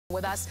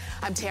With us,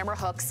 I'm Tamara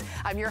Hooks.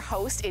 I'm your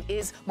host. It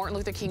is Martin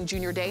Luther King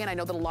Jr. Day, and I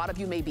know that a lot of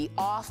you may be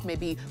off,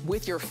 maybe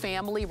with your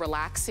family,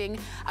 relaxing.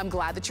 I'm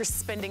glad that you're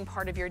spending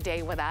part of your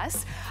day with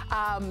us.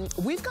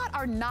 We've got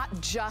our Not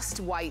Just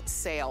White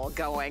sale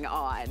going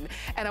on,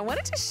 and I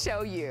wanted to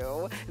show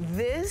you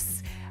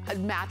this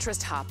mattress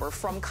topper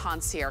from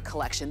Concierge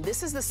collection.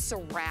 This is the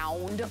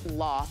Surround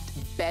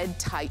Loft bed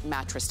type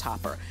mattress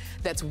topper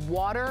that's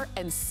water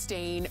and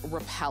stain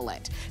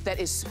repellent, that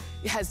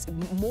has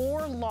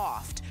more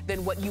loft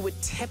than what you would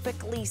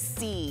typically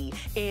see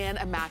in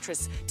a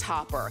mattress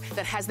topper,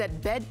 that has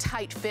that bed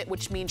tight fit,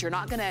 which means you're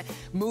not gonna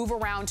move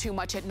around too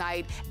much at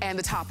night and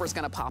the topper's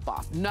gonna pop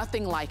off.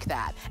 Nothing like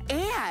that.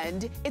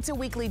 And it's a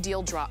weekly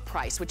deal drop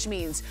price, which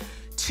means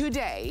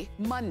today,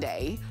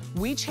 Monday,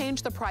 we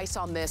changed the price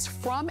on this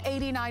from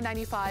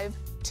 $89.95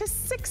 to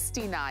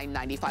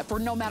 $69.95 for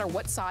no matter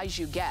what size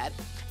you get.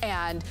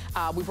 And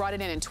we brought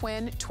it in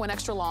twin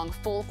extra long,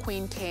 full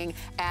queen king,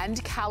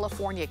 and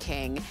California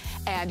king.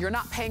 And you're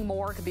not paying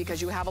more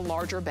because you have a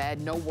larger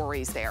bed, no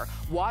worries there.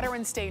 Water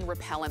and stain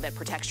repellent that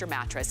protects your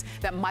mattress.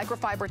 That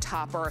microfiber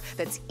topper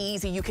that's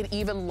easy, you can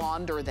even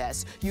launder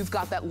this. You've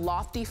got that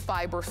lofty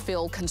fiber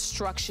fill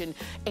construction,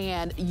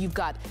 and you've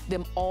got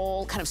them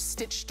all kind of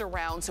stitched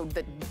around so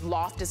that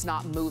loft is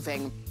not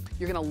moving.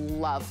 You're gonna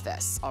love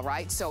this, all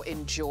right? So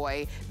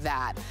enjoy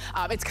that.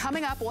 It's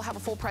coming up, we'll have a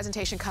full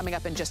presentation coming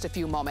up in just a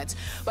few moments.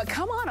 But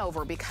come on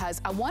over,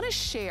 because I wanna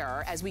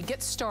share, as we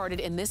get started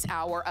in this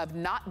hour of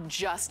Not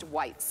Just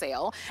White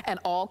sale and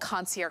all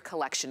Concierge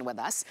collection with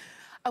us,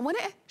 I wanna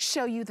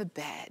show you the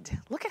bed.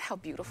 Look at how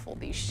beautiful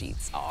these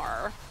sheets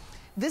are.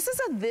 This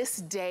is a this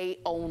day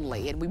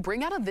only, and we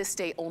bring out a this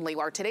day only.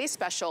 Our today's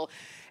special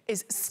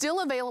is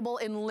still available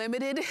in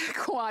limited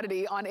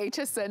quantity on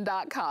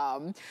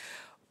hsn.com.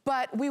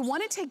 But we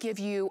wanted to give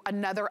you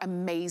another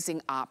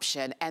amazing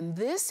option, and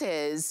this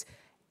is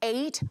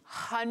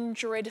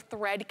 800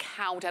 thread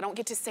count. I don't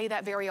get to say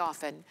that very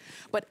often,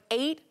 but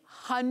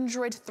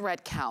 800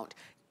 thread count,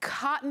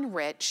 cotton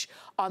rich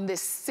on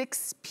this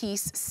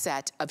 6-piece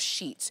set of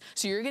sheets.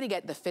 So you're gonna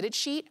get the fitted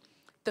sheet,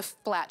 the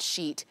flat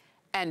sheet,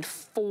 and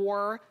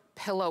 4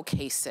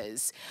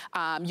 pillowcases.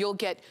 You'll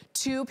get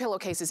 2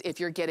 pillowcases if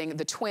you're getting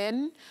the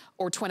twin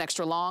or twin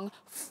extra long.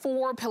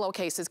 4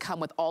 pillowcases come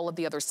with all of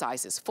the other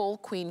sizes, full,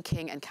 queen,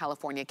 king, and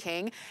California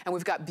king. And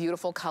we've got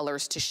beautiful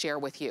colors to share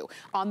with you.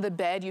 On the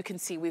bed, you can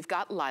see we've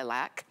got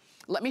lilac.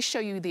 Let me show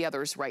you the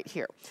others right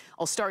here.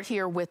 I'll start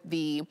here with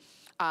the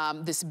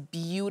this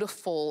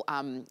beautiful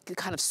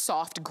kind of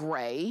soft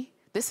gray.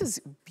 This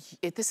is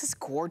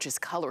gorgeous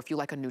color if you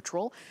like a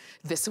neutral.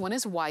 This one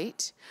is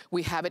white.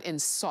 We have it in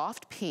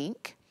soft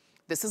pink.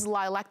 This is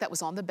lilac that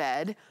was on the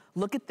bed.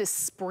 Look at this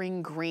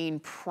spring green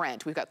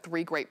print. We've got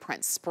 3 great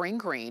prints. Spring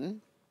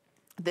green.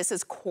 This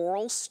is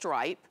coral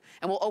stripe,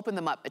 and we'll open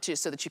them up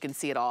just so that you can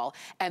see it all.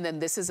 And then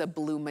this is a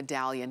blue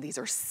medallion. These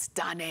are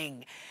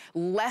stunning.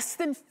 Less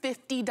than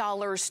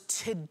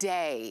 $50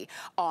 today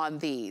on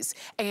these.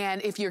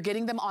 And if you're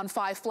getting them on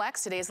 5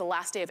 Flex, today is the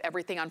last day of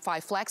everything on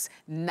 5 Flex,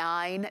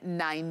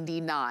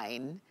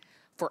 $9.99.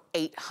 for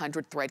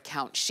 800 thread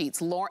count sheets.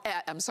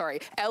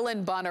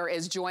 Ellen Bunner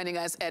is joining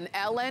us. And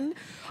Ellen,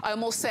 I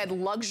almost said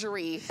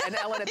luxury and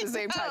Ellen at the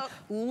same time.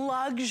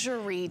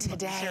 Luxury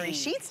today. Luxury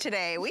sheets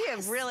today. We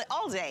have really,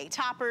 all day,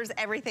 toppers,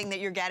 everything that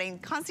you're getting.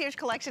 Concierge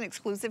collection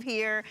exclusive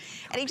here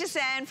at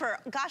HSN for,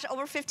 gosh,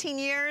 over 15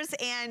 years.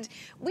 And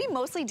we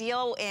mostly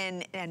deal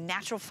in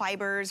natural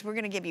fibers. We're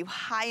gonna give you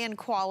high-end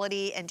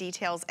quality and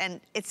details.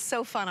 And it's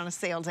so fun on a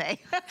sale day.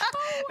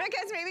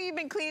 Because maybe you've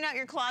been cleaning out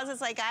your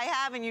closets like I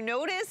have, and you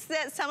notice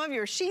that some of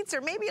your sheets are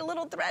maybe a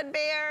little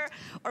threadbare,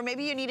 or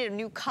maybe you needed a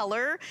new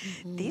color.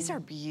 These are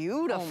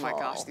beautiful. Oh my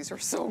gosh, these are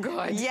so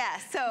good.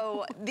 Yes,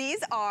 so these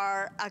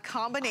are a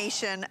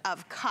combination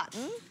of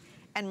cotton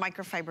and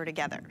microfiber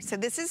together. So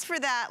this is for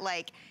that,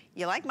 like,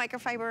 you like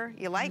microfiber,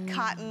 you like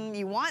cotton,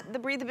 you want the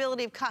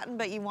breathability of cotton,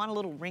 but you want a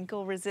little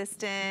wrinkle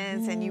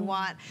resistance, and you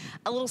want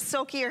a little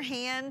silkier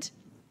hand.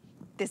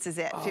 This is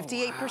it,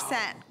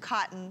 58%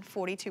 cotton,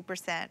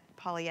 42%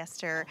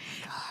 polyester,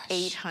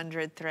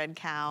 800 thread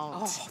count.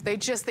 Oh, they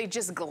just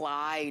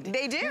glide.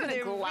 They do.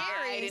 They're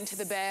glide into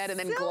the bed and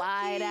then silky.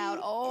 Glide out.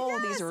 Oh,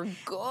 Yes. these are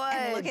good.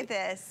 And look at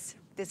this.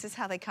 This is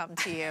how they come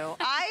to you.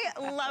 I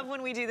love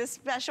when we do this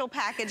special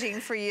packaging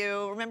for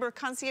you. Remember,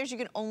 Concierge, you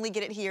can only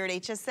get it here at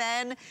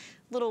HSN.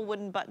 Little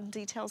wooden button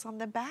details on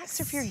the back.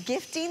 So if you're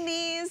gifting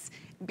these,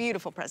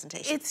 beautiful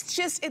presentation. It's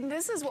just, and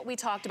this is what we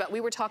talked about.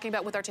 We were talking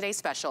about with our today's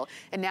special,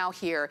 and now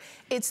here,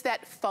 it's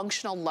that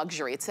functional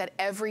luxury. It's that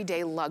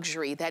everyday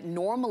luxury that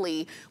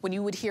normally, when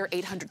you would hear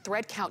 800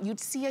 thread count, you'd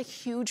see a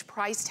huge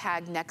price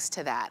tag next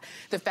to that.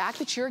 The fact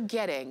that you're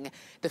getting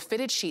the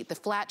fitted sheet, the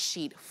flat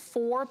sheet,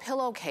 4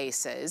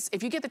 pillowcases,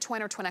 if you get the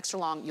twin or twin extra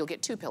long, you'll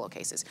get 2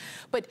 pillowcases.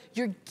 But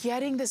you're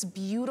getting this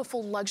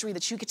beautiful luxury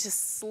that you get to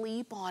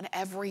sleep on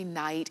every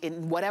night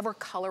in whatever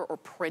color or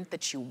print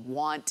that you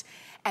want.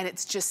 And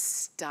it's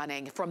just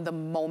stunning from the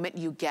moment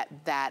you get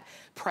that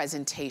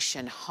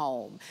presentation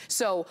home.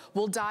 So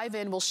we'll dive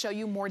in, we'll show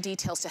you more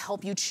details to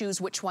help you choose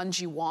which ones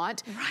you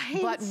want.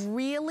 Right. But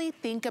really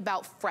think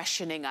about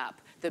freshening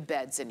up the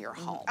beds in your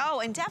home. Oh,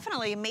 and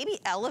definitely maybe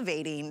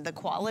elevating the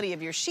quality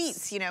of your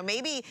sheets. You know,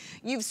 maybe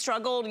you've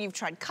struggled, you've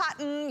tried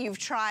cotton, you've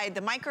tried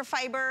the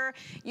microfiber,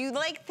 you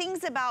like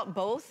things about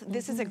both.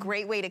 This is a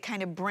great way to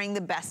kind of bring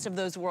the best of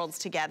those worlds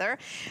together.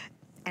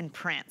 And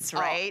prints,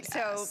 right?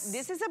 Oh, yes. So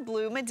this is a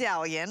blue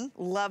medallion.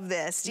 Love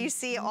this. Do you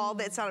see all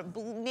that's on a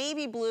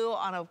navy blue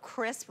on a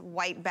crisp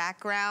white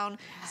background?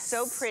 Yes.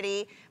 So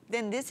pretty.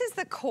 Then this is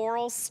the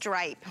coral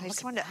stripe. I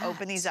just wanted to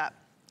open these up.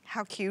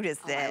 How cute is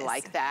this? Oh, I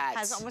like that.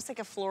 Has almost like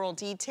a floral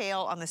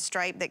detail on the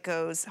stripe that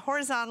goes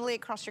horizontally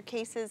across your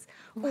cases.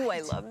 Right. Oh,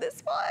 I love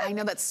this one. I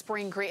know that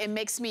spring green. It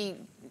makes me,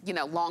 you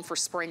know, long for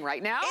spring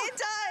right now. It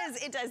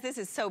does, it does. This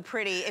is so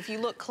pretty. If you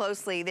look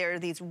closely, there are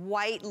these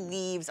white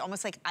leaves,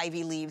 almost like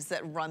ivy leaves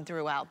that run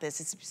throughout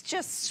this. It's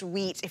just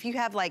sweet. If you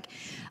have like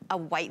a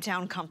white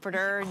down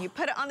comforter and you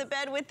put it on the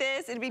bed with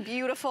this, it'd be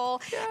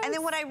beautiful. Yes. And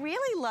then what I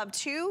really love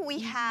too, we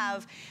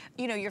have,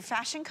 you know, your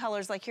fashion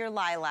colors like your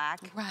lilac,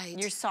 right,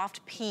 your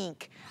soft pink.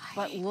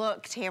 But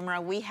look, Tamara,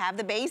 we have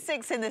the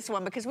basics in this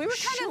one because we were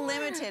kind of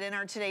limited in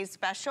our today's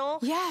special.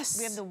 Yes.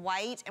 We have the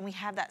white and we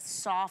have that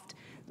soft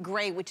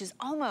gray, which is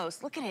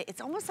almost, look at it, it's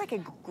almost like a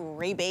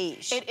gray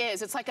beige. It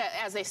is. It's like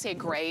a, as they say,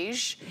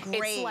 greige.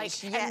 It's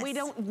like, yes. And we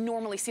don't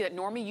normally see that.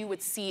 Normally you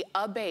would see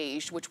a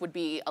beige, which would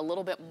be a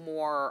little bit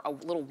more, a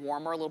little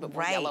warmer, a little bit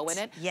more yellow in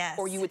it. Yes.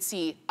 Or you would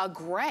see a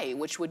gray,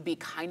 which would be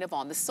kind of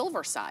on the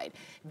silver side.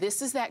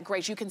 This is that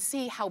greige. You can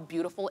see how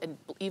beautiful and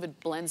even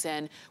blends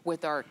in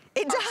with our,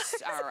 it does.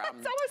 it's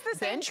almost the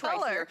same bench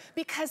color. right here,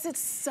 because it's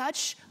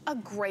such a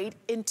great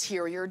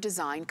interior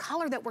design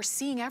color that we're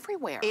seeing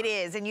everywhere. It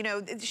is, and you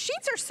know,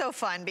 sheets are so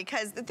fun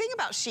because the thing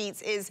about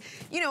sheets is,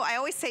 you know, I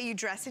always say you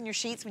dress in your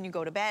sheets when you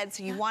go to bed,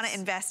 so you want to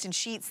invest in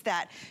sheets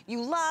that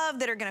you love,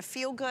 that are going to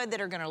feel good,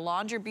 that are going to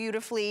launder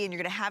beautifully, and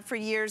you're going to have for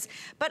years,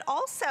 but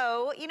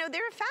also, you know,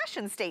 they're a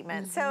fashion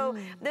statement. So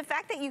the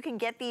fact that you can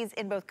get these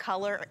in both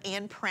color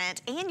and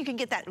print, and you can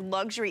get that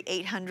luxury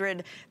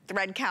 800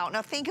 thread count.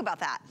 Now think about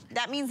that.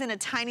 That means in a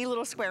tiny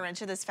little square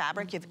inch of this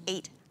fabric, you have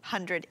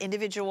 800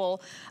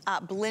 individual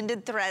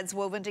blended threads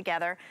woven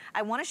together.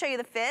 I want to show you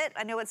the fit.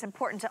 I know it's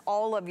important to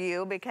all of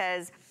you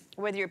because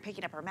whether you're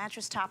picking up our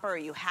mattress topper or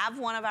you have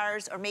one of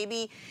ours, or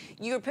maybe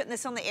you're putting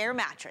this on the air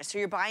mattress or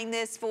you're buying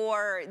this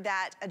for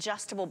that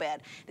adjustable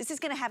bed. This is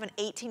gonna have an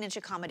 18-inch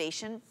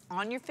accommodation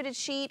on your fitted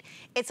sheet.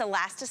 It's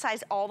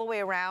elasticized all the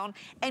way around.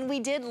 And we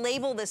did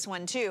label this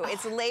one too.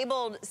 It's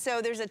labeled,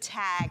 so there's a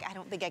tag. I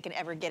don't think I can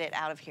ever get it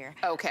out of here.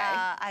 Okay.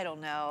 I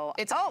don't know.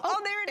 It's,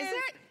 oh, there it is.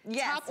 Is it?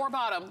 Yes. Top or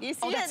bottom? You see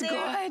oh, that's it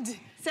there? good.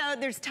 So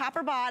there's top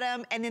or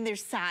bottom, and then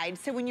there's side.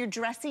 So when you're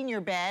dressing your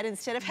bed,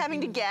 instead of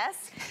having to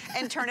guess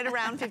and turn it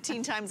around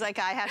 15 times like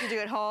I have to do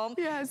at home,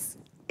 yes,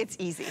 it's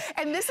easy.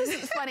 And this is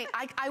funny.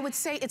 I would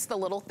say it's the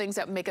little things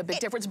that make a big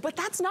difference, but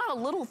that's not a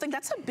little thing.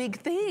 That's a big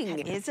thing.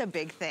 It is a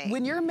big thing.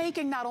 When you're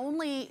making not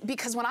only,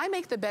 because when I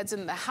make the beds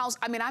in the house,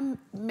 I mean, I'm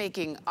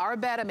making our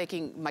bed, I'm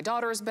making my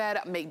daughter's bed,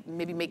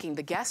 maybe making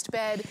the guest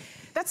bed.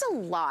 That's a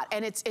lot.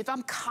 And it's, if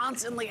I'm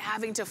constantly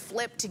having to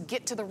flip to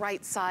get to the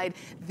right side,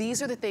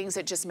 these are the things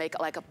that just make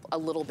it like a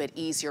little bit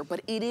easier.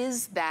 But it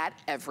is that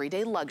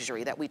everyday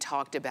luxury that we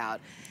talked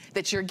about,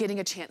 that you're getting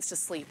a chance to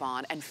sleep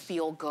on and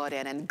feel good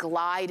in and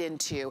glide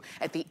into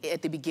at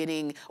the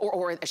beginning,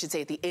 or I should say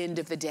at the end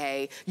of the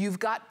day. You've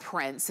got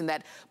prints and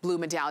that blue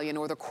medallion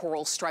or the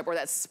coral stripe or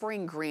that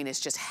spring green is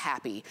just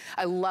happy.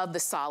 I love the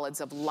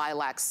solids of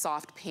lilac,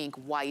 soft pink,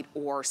 white,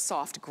 or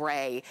soft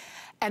gray,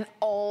 and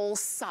all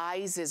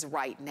sizes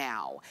right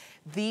now.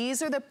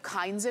 These are the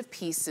kinds of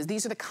pieces,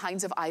 these are the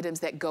kinds of items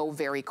that go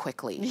very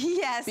quickly.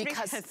 Yes,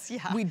 because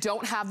yeah. we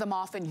don't have them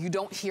often, you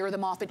don't hear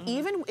them often.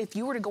 Even if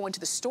you were to go into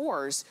the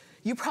stores,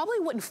 you probably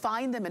wouldn't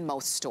find them in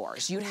most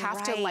stores. You'd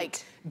have to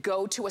like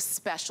go to a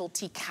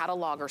specialty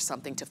catalog or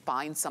something to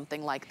find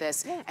something like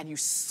this, and you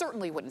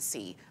certainly wouldn't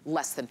see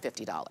less than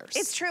 $50.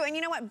 It's true, and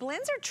you know what?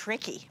 Blends are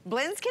tricky.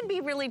 Blends can be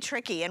really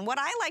tricky, and what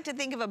I like to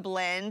think of a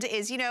blend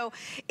is, you know,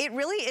 it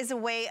really is a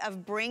way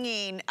of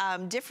bringing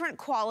different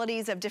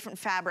qualities of different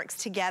fabrics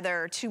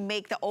together to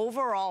make the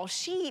overall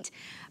sheet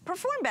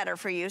perform better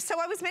for you. So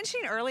I was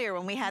mentioning earlier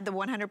when we had the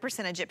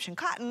 100% Egyptian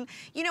cotton,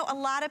 you know, a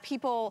lot of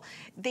people,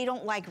 they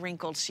don't like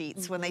wrinkled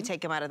sheets when they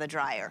take them out of the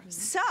dryer.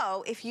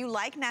 So if you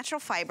like natural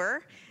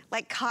fiber,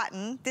 like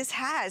cotton. This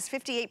has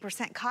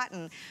 58%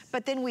 cotton,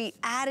 but then we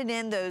added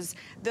in those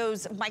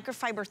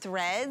microfiber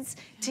threads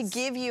to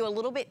give you a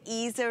little bit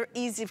ease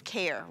of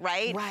care,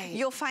 right? Right.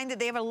 You'll find that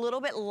they have a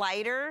little bit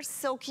lighter,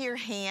 silkier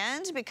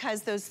hand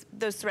because those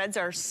threads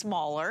are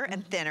smaller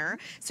and thinner.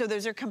 So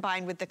those are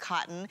combined with the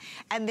cotton.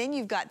 And then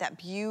you've got that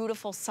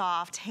beautiful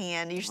soft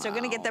hand. You're still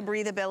gonna get the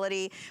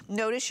breathability.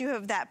 Notice you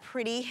have that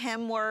pretty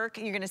hem work.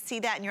 You're gonna see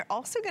that, and you're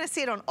also gonna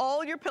see it on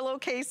all your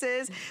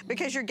pillowcases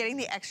because you're getting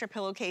the extra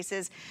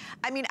pillowcases.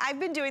 I mean, I've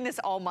been doing this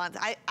all month.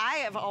 I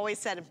have always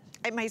said,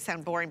 it might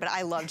sound boring, but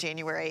I love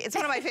January. It's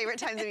one of my favorite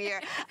times of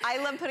year. I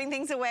love putting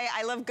things away.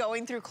 I love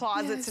going through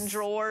closets and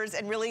drawers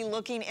and really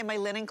looking in my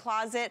linen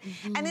closet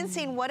and then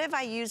seeing what have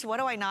I used, what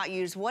do I not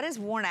use, what is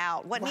worn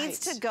out, what needs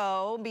to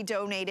go, be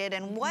donated,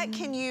 and what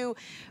can you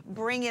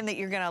bring in that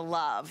you're gonna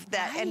love.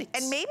 That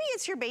and maybe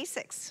it's your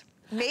basics.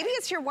 Maybe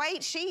it's your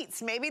white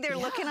sheets. Maybe they're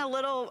looking a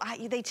little,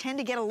 they tend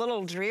to get a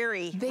little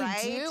dreary,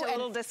 right? A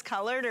little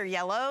discolored or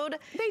yellowed.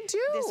 They do.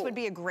 This would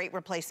be a great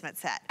replacement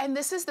set. And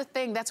this is the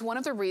thing, that's one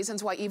of the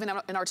reasons why even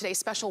in our today's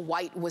special,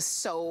 white was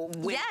so,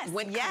 went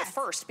kind of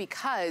first,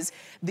 because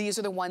these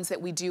are the ones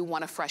that we do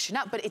want to freshen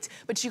up.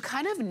 But you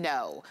kind of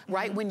know,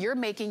 right? When you're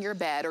making your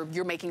bed or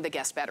you're making the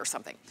guest bed or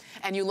something,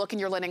 and you look in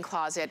your linen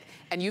closet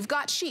and you've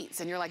got sheets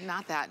and you're like,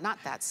 not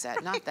that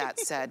set, not that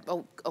set.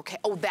 Oh, okay,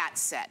 oh, that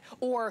set.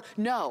 Or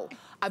no,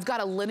 I've got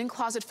a linen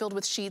closet filled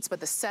with sheets, but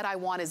the set I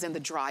want is in the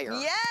dryer.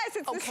 Yes,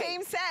 it's the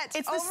same set.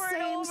 It's the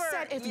same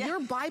set. If you're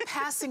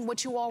bypassing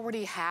what you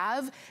already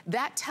have,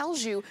 that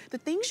tells you the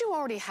things you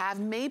already have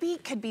maybe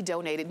could be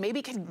donated,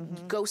 maybe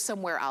could go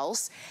somewhere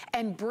else,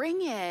 and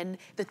bring in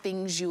the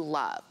things you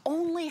love.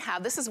 Only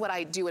have, this is what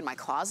I do in my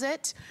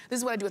closet, this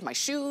is what I do with my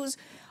shoes.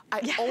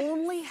 I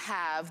only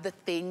have the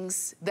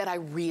things that I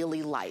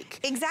really like.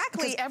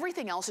 Exactly. Because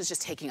everything else is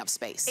just taking up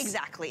space.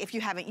 Exactly. If you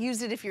haven't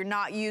used it, if you're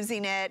not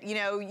using it, you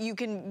know, you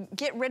can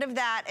get rid of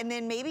that and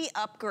then maybe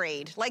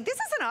upgrade. Like, this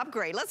is an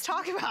upgrade. Let's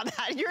talk about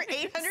that. Your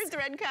 800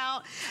 thread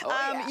count.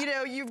 You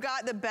know, you've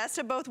got the best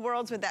of both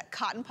worlds with that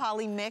cotton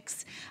poly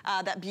mix,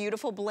 that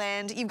beautiful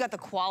blend. You've got the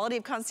quality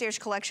of Concierge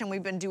Collection.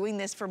 We've been doing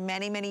this for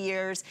many, many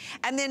years.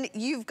 And then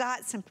you've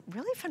got some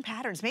really fun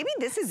patterns. Maybe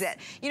this is it.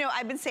 You know,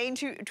 I've been saying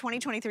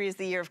 2023 is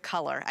the year of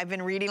color. I've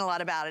been reading a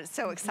lot about it. It's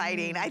so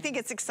exciting. I think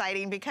it's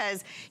exciting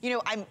because, you know,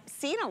 I'm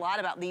seeing a lot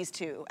about these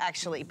two,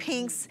 actually.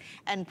 Pinks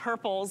and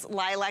purples,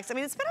 lilacs. I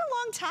mean, it's been a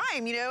long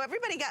time. You know,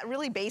 everybody got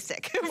really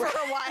basic for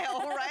a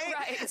while,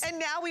 right? And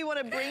now we want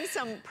to bring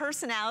some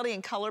personality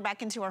and color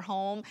back into our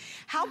home.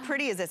 How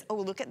pretty is this? Oh,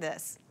 look at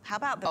this. How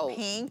about the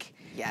pink?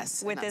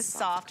 Yes. With this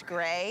soft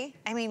gray.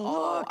 I mean, look.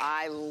 Oh,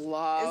 I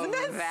love Isn't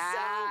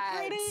that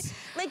so pretty?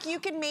 Like, you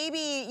can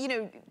maybe, you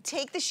know,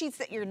 take the sheets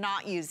that you're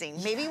not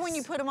using. Maybe when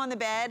you put them on the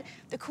bed,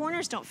 the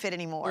corners don't fit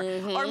anymore.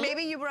 Or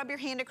maybe you rub your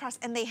hand across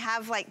and they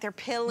have, like, they're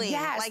pilling.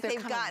 Like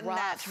they've gotten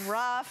that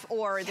rough,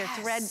 or they're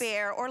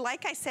threadbare. Or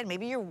like I said,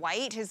 maybe your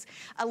white is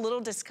a little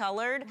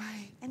discolored.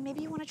 And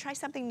maybe you want to try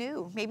something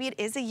new. Maybe it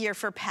is a year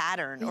for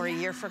pattern or a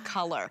year for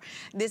color.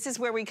 This is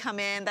where we come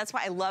in. That's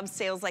why I love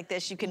sales like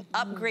this. You can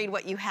upgrade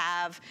what you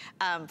have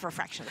for a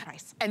fraction of the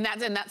price. And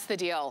that's the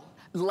deal.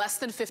 Less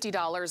than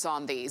 $50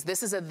 on these.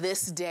 This is a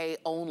this day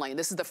only.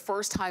 This is the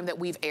first time that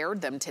we've aired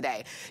them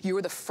today. You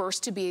were the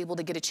first to be able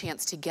to get a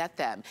chance to get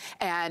them.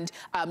 And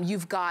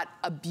you've got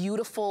a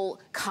beautiful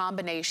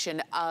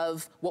combination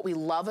of what we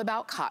love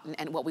about cotton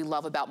and what we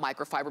love about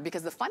microfiber.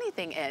 Because the funny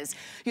thing is,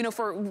 you know,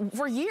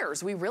 for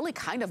years, we really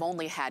kind of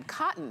only had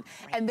cotton.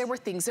 And there were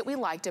things that we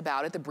liked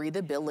about it, the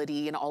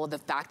breathability and all of the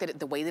fact that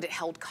the way that it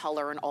held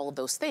color and all of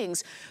those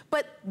things.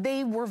 But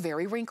they were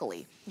very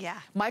wrinkly.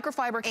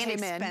 Microfiber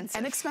came in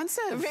and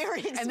expensive. Very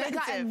expensive. And they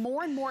got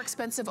more and more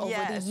expensive over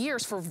the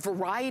years for a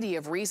variety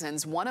of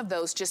reasons. One of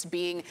those just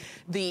being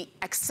the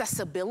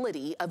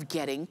accessibility of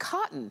getting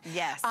cotton.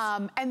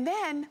 And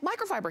then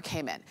microfiber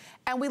came in.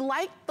 And we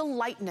liked the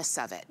lightness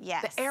of it,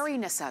 the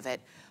airiness of it.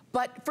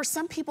 But for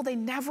some people, they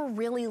never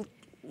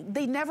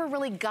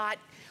really got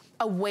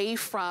away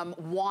from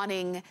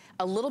wanting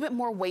a little bit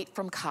more weight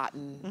from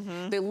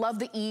cotton. They love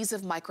the ease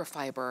of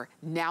microfiber.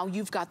 Now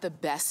you've got the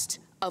best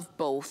of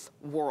both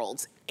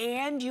worlds.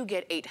 And you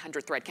get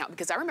 800 thread count.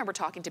 Because I remember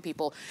talking to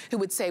people who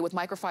would say with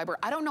microfiber,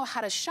 I don't know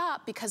how to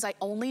shop because I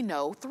only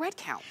know thread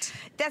count.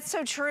 That's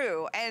so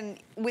true. And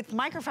with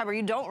microfiber,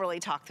 you don't really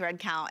talk thread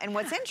count. And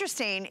what's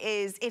interesting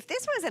is if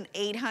this was an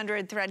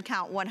 800 thread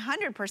count,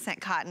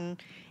 100% cotton,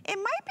 it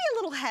might be a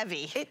little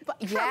heavy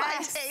for my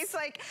taste.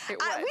 Like,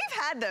 we've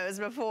had those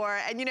before,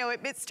 and you know,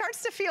 it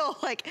starts to feel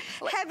like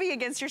heavy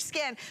against your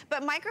skin.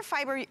 But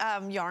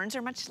microfiber yarns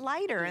are much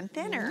lighter and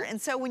thinner.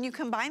 And so when you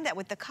combine that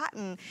with the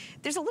cotton,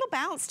 there's a little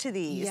bounce to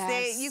these.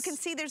 You can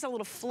see there's a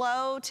little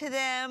flow to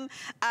them.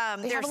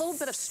 They have a little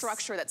bit of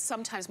structure that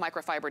sometimes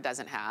microfiber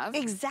doesn't have.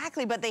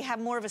 Exactly, but they have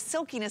more of a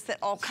silkiness that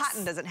all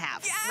cotton doesn't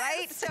have,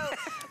 right? So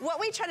what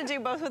we try to do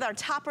both with our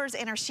toppers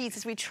and our sheets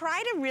is we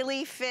try to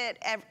really fit,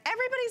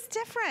 everybody's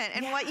different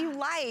and what you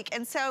like.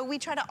 And so we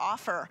try to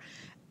offer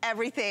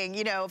everything,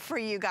 you know, for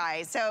you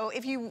guys. So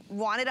if you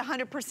wanted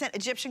 100%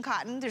 Egyptian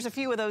cotton, there's a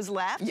few of those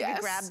left. Yes. You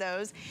can grab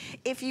those.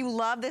 If you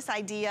love this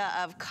idea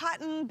of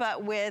cotton,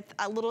 but with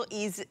a little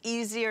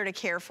easier to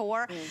care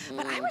for.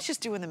 But I was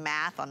just doing the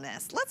math on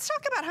this. Let's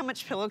talk about how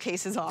much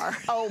pillowcases are.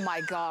 Oh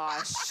my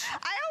gosh.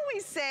 I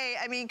always say,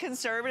 I mean,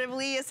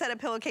 conservatively, a set of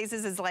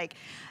pillowcases is like,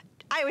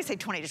 I always say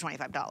 $20 to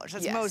 $25.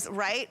 That's most,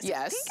 right? So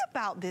yes. think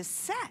about this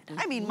set.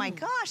 I mean, my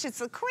gosh, it's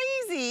so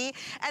crazy.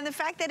 And the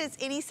fact that it's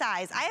any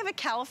size. I have a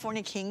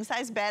California king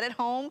size bed at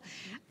home.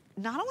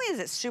 Not only is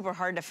it super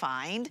hard to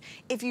find,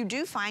 if you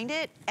do find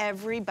it,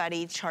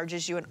 everybody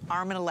charges you an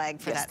arm and a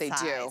leg for that size.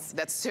 Yes, they do.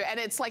 That's true. And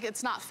it's like,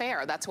 it's not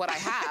fair. That's what I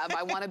have.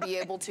 I want to be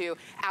able to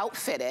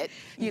outfit it,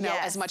 you know,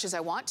 as much as I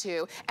want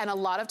to. And a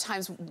lot of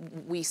times,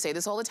 we say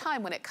this all the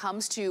time, when it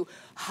comes to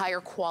higher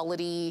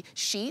quality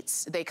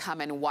sheets, they come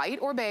in white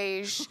or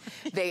beige.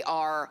 They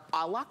are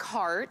a la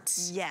carte.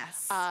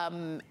 Yes.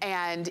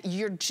 And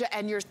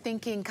you're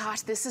thinking,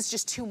 gosh, this is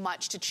just too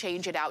much to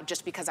change it out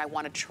just because I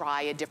want to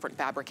try a different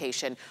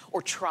fabrication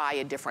or try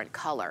a different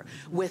color.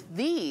 With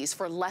these,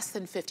 for less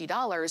than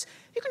 $50,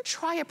 you can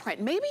try a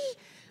print. Maybe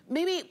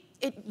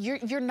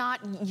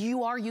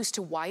you are used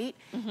to white,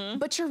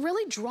 but you're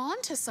really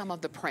drawn to some of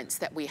the prints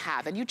that we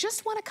have, and you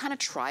just want to kind of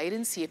try it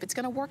and see if it's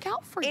going to work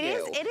out for you.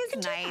 It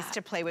is nice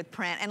to play with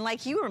print, and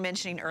like you were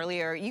mentioning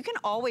earlier, you can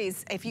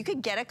always, if you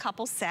could get a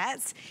couple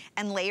sets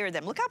and layer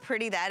them. Look how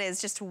pretty that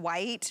is, just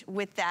white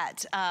with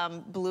that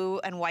blue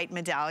and white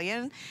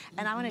medallion.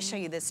 And I want to show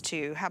you this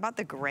too. How about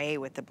the gray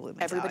with the blue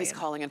medallion? Everybody's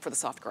calling in for the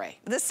soft gray.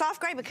 The soft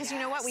gray, because you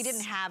know what? We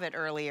didn't have it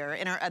earlier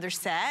in our other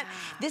set.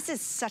 This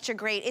is such a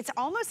great, it's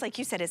almost like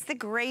you said, it's the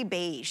gray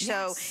beige.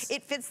 So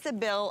it fits the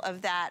bill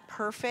of that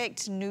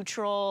perfect,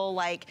 neutral,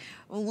 like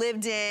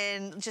lived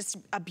in, just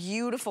a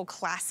beautiful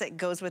classic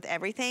goes with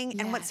everything.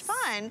 And what's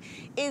fun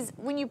is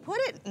when you put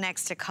it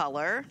next to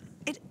color,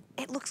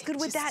 it looks good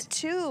with that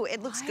too.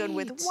 It looks good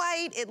with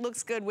white. It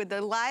looks good with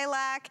the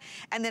lilac.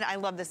 And then I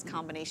love this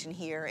combination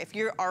here. If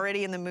you're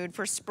already in the mood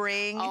for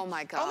spring. Oh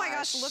my gosh. Oh my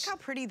gosh, look how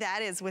pretty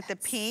that is with the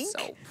pink.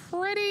 So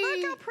pretty.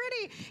 Look how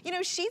pretty. You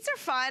know, sheets are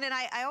fun, and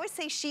I always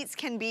say sheets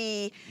can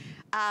be,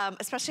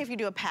 especially if you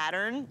do a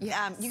pattern,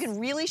 you can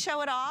really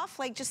show it off,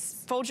 like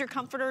just fold your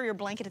comforter or your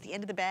blanket at the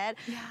end of the bed,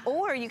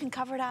 or you can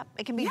cover it up.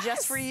 It can be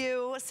just for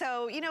you.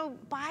 So, you know,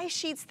 buy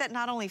sheets that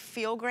not only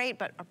feel great,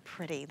 but are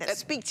pretty, that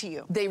speak to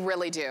you. They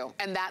really do.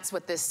 And that's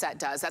what this set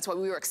does. That's why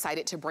we were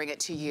excited to bring it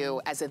to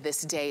you as a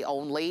this day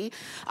only.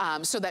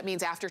 So that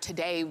means after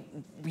today,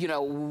 you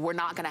know, we're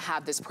not gonna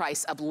have this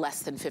price of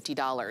less than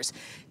 $50.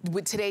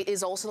 Today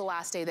is also the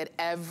last day that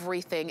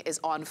everything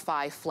is on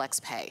 5 flex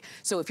pay.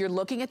 So if you're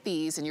looking at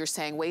these and you're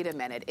saying, wait a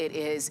minute, it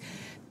is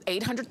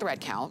 800 thread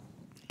count.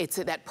 It's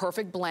that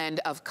perfect blend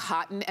of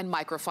cotton and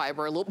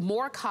microfiber, a little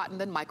more cotton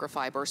than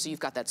microfiber, so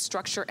you've got that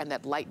structure and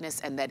that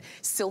lightness and that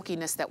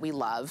silkiness that we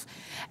love.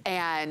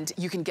 And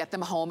you can get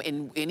them home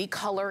in any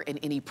color, in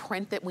any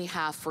print that we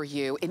have for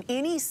you, in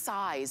any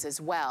size as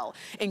well,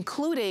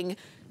 including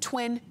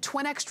twin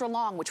extra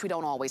long, which we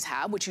don't always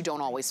have, which you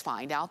don't always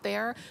find out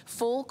there,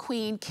 full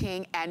queen,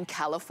 king, and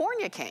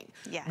California king,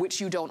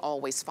 which you don't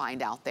always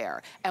find out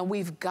there. And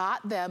we've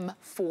got them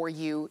for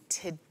you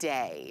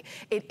today.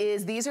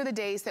 These are the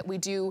days that we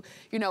do,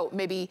 you know,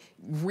 maybe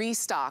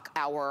restock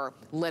our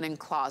linen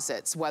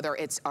closets, whether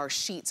it's our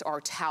sheets,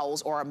 our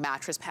towels, or our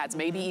mattress pads,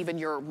 maybe even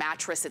your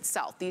mattress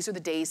itself. These are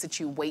the days that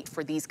you wait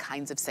for these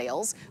kinds of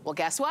sales. Well,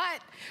 guess what?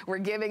 We're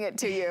giving it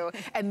to you.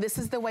 And this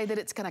is the way that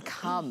it's gonna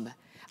come.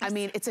 I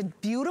mean, it's a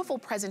beautiful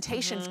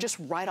presentation just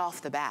right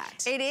off the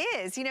bat. It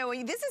is. You know,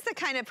 this is the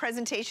kind of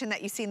presentation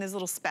that you see in those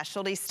little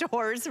specialty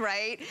stores,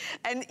 right?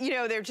 And, you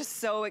know, they're just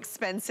so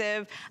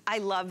expensive. I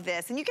love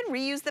this. And you can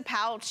reuse the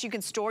pouch. You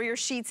can store your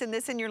sheets in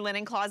this in your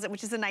linen closet,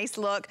 which is a nice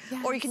look.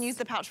 Or you can use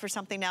the pouch for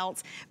something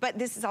else. But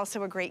this is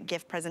also a great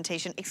gift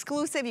presentation.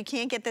 Exclusive. You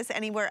can't get this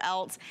anywhere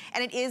else.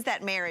 And it is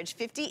that marriage.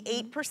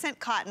 58%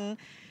 cotton,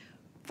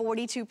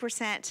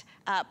 42%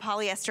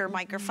 polyester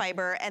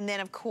microfiber, and then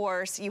of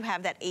course you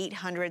have that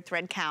 800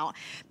 thread count.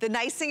 The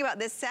nice thing about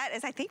this set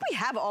is I think we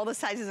have all the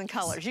sizes and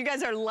colors. You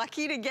guys are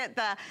lucky to get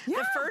the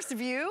first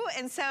view,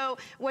 and so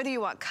whether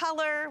you want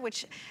color,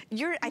 which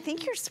I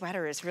think your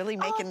sweater is really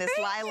making this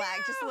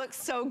lilac just look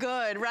so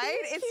good, right?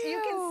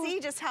 You can see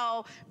just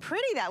how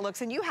pretty that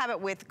looks, and you have it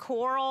with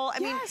coral. I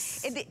mean,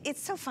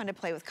 it's so fun to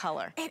play with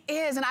color. It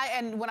is,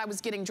 and when I was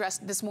getting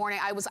dressed this morning,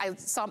 I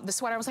saw the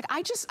sweater. I was like,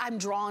 I'm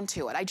drawn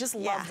to it. I just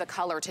love the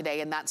color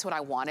today, and that's what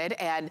I wanted.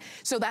 And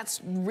so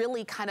that's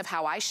really kind of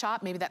how I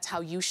shop. Maybe that's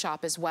how you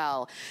shop as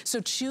well.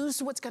 So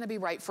choose what's gonna be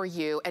right for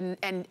you.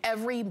 And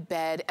every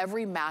bed,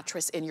 every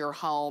mattress in your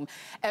home,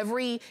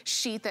 every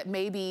sheet that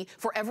maybe,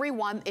 for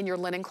everyone in your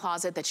linen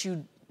closet that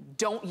you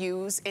don't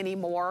use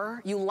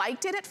anymore, you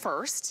liked it at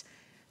first,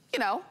 you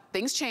know,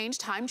 things change,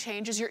 time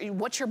changes,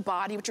 what your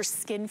body, what your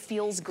skin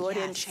feels good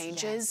in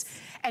changes,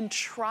 and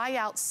try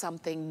out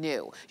something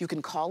new. You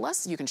can call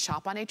us, you can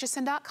shop on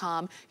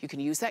hsn.com, you can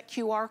use that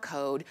QR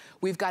code.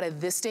 We've got a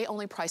this day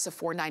only price of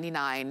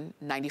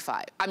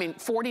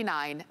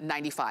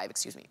 $49.95,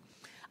 excuse me.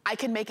 I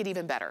can make it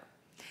even better.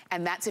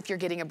 and that's if you're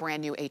getting a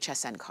brand new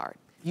HSN card.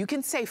 You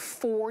can save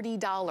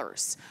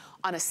 $40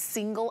 on a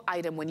single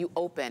item when you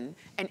open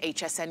an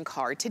HSN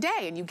card today,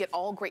 and you get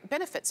all great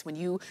benefits when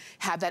you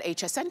have that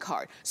HSN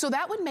card. So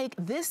that would make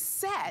this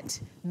set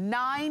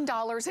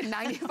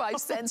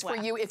 $9.95 for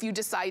you if you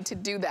decide to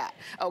do that,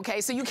 okay?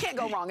 So you can't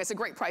go wrong. It's a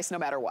great price no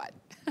matter what.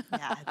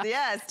 Yeah,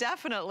 yes,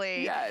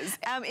 definitely. Yes.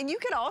 And you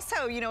could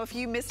also, you know, if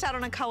you missed out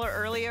on a color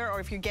earlier, or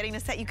if you're getting a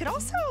set, you could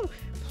also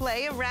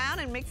play around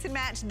and mix and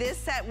match this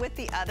set with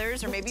the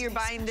others, or maybe you're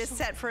buying this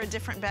set for a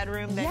different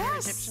bedroom than your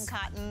Egyptian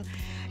cotton.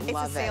 It's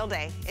a sale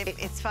day.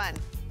 It's fun.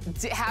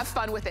 Have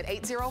fun with it.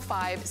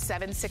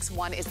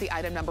 805-761 is the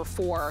item number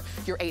for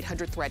your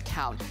 800 thread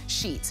count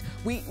sheets.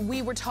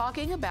 We were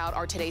talking about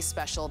our today's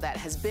special that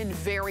has been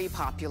very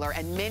popular,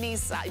 and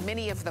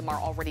many of them are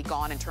already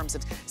gone in terms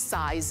of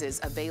sizes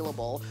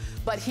available.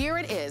 But here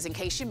it is, in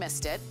case you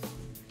missed it.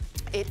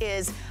 It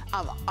is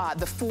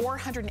the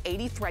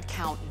 480 thread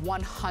count,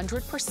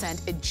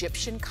 100%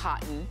 Egyptian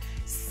cotton,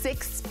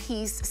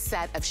 6-piece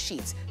set of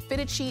sheets.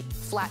 Fitted sheet,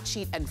 flat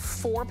sheet, and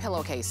 4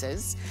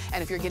 pillowcases.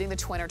 And if you're getting the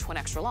twin or twin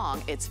extra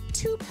long, it's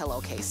 2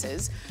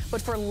 pillowcases,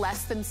 but for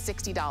less than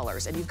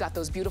 $60. And you've got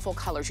those beautiful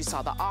colors. You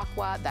saw the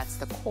aqua, that's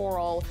the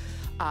coral.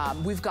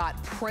 We've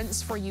got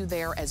prints for you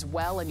there as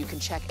well, and you can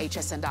check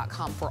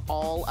hsn.com for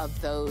all of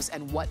those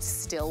and what's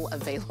still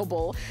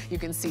available. You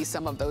can see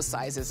some of those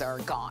sizes are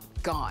gone.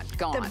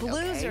 The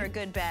blues are a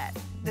good bet.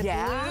 The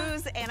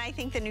blues, and I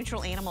think the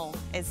neutral animal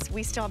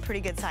we still have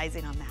pretty good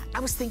sizing on that. I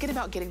was thinking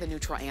about getting the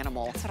neutral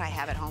animal. That's what I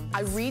have at home.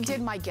 I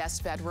redid my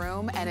guest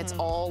bedroom, and it's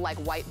all like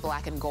white,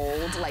 black, and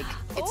gold. Like,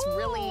 it's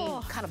really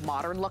kind of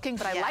modern looking,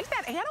 but I like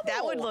that animal.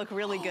 That would look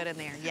really good in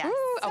there, yes.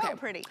 So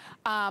pretty.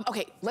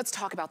 Okay, let's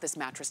talk about this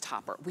mattress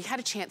topper. We had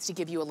a chance to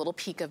give you a little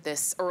peek of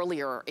this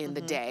earlier in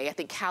the day. I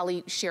think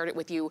Callie shared it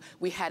with you.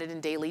 We had it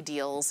in Daily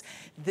Deals.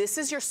 This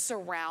is your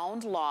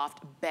Surround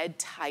Loft bed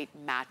tight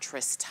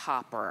mattress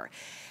topper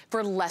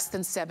for less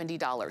than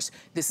 $70.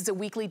 This is a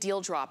weekly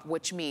deal drop,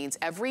 which means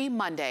every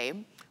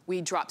Monday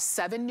we drop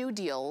 7 new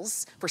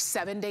deals for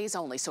 7 days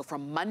only. So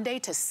from Monday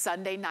to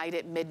Sunday night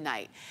at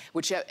midnight,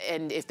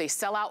 and if they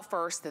sell out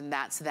first, then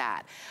that's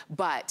that.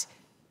 But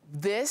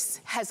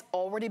this has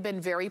already been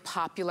very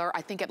popular.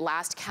 I think at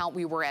last count,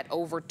 we were at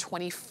over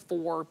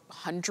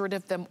 2,400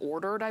 of them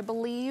ordered, I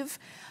believe.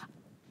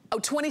 Oh,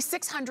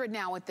 2,600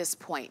 now at this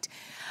point.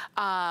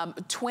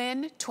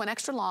 Twin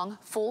extra long,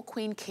 full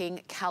queen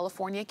king,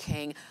 California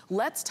king.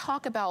 Let's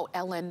talk about,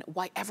 Ellen,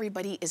 why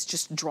everybody is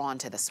just drawn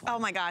to this one. Oh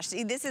my gosh,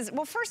 this is,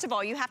 well, first of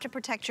all, you have to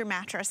protect your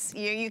mattress.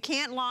 You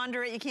can't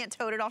launder it, you can't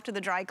tote it off to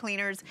the dry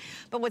cleaners.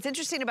 But what's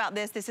interesting about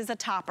this is a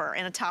topper,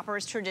 and a topper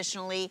is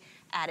traditionally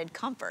added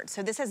comfort.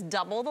 So this has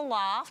double the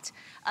loft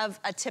of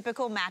a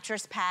typical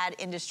mattress pad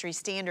industry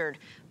standard.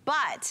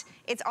 But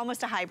it's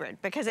almost a hybrid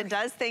because it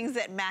does things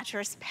that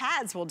mattress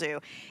pads will do.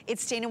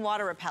 It's stain and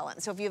water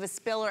repellent. So if you have a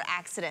spill or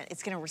accident,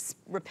 it's gonna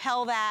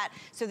repel that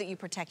so that you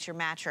protect your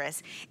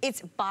mattress.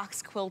 It's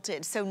box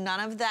quilted, so none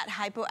of that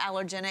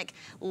hypoallergenic,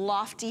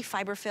 lofty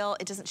fiber fill,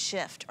 it doesn't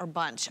shift or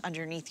bunch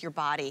underneath your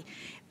body.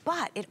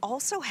 But it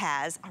also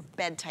has our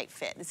bed tight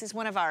fit. This is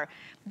one of our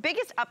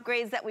biggest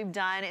upgrades that we've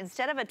done.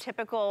 Instead of a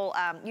typical,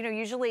 you know,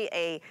 usually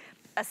a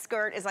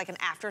skirt is like an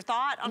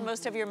afterthought on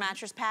most of your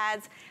mattress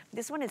pads.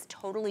 This one is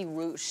totally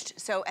ruched,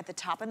 so at the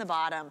top and the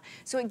bottom.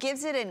 So it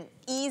gives it an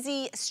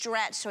easy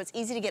stretch, so it's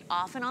easy to get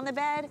off and on the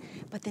bed,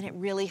 but then it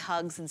really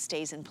hugs and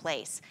stays in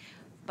place.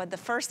 But the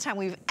first time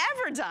we've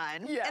ever done,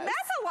 and that's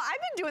a lot,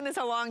 I've been doing this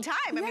a long time.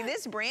 I mean,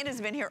 this brand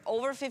has been here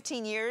over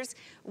 15 years.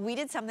 We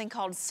did something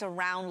called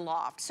Surround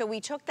Loft. So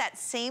we took that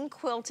same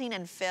quilting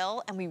and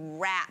fill and we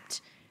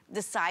wrapped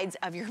the sides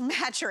of your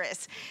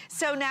mattress.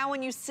 So now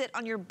when you sit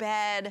on your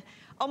bed,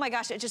 oh my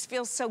gosh, it just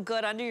feels so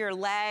good under your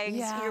legs.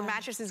 Your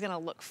mattress is gonna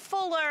look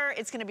fuller,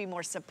 it's gonna be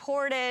more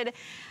supported.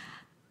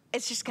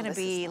 It's just gonna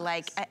be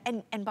like,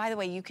 and by the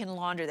way, you can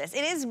launder this.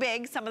 It is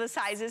big, some of the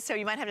sizes, so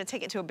you might have to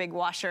take it to a big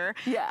washer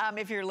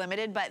if you're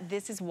limited, but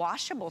this is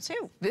washable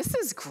too. This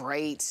is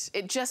great.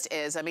 It just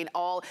is. I mean,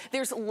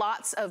 there's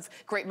lots of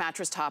great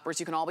mattress toppers.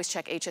 You can always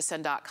check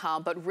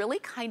hsn.com, but really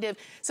kind of,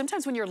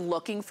 sometimes when you're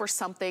looking for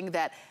something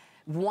that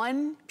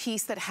one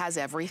piece that has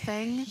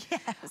everything,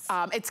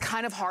 it's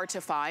kind of hard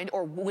to find,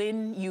 or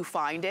when you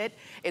find it,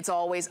 it's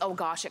always, oh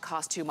gosh, it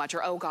costs too much,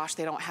 or oh gosh,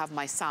 they don't have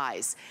my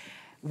size.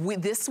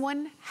 This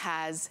one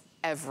has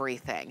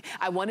everything.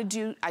 I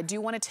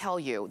do want to tell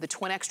you, the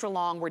twin extra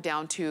long, we're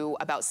down to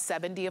about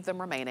 70 of them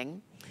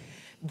remaining.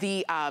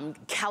 The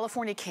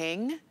California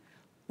king,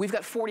 we've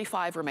got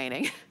 45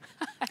 remaining.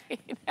 I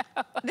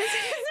know. This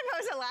is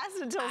supposed to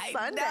last until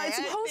Sunday. No, it's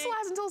supposed to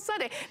last until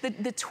Sunday.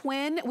 The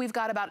twin, we've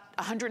got about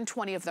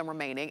 120 of them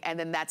remaining, and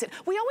then that's it.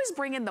 We always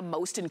bring in the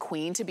most in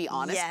queen, to be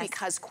honest,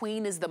 because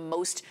queen is the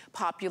most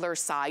popular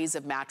size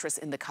of mattress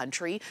in the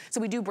country. So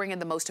we do bring in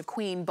the most of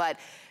queen, but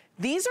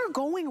these are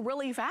going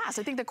really fast.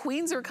 I think the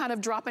queens are kind of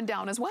dropping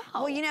down as well.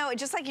 Well, you know,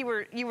 just like you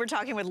were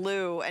talking with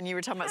Lou and you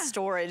were talking about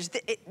storage,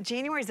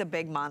 January is a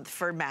big month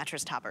for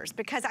mattress toppers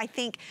because I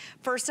think,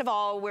 first of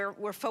all,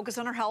 we're focused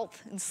on our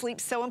health and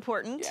sleep's so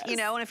important, you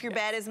know, and if your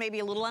bed is maybe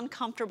a little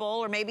uncomfortable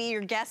or maybe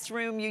your guest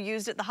room you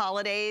used at the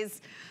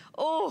holidays,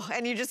 oh,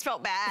 and you just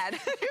felt bad.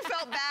 You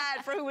felt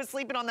bad for who was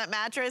sleeping on that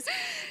mattress.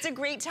 It's a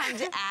great time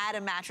to add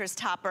a mattress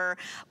topper.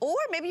 Or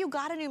maybe you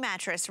got a new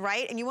mattress,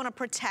 right? And you want to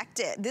protect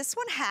it. This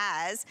one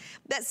has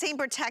that same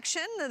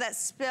protection, that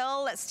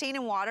spill, that stain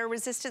and water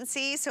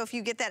resistancy. So if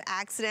you get that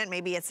accident,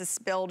 maybe it's a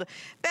spilled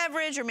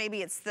beverage or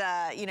maybe it's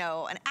the, you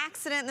know, an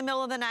accident in the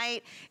middle of the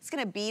night, it's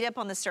going to bead up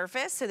on the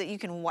surface so that you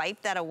can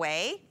wipe that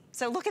away.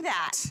 So look at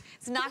that.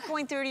 It's not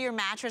going through to your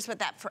mattress with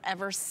that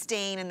forever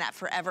stain and that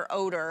forever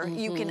odor.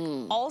 You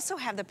can also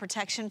have the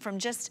protection from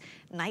just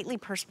nightly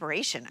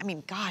perspiration. I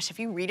mean, gosh, if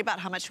you read about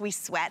how much we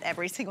sweat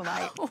every single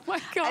night. Oh my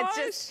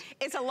gosh.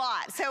 It's a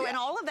lot. So, and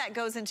all of that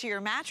goes into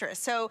your mattress.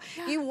 So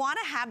you want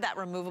to have that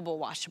removable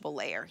washable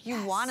layer.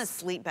 You want to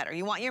sleep better.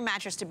 You want your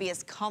mattress to be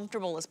as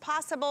comfortable as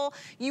possible.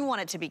 You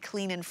want it to be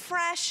clean and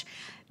fresh.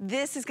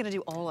 This is going to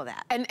do all of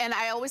that. And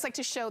I always like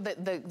to show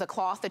the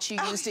cloth that you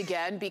used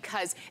again,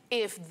 because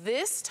if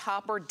this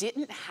topper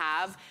didn't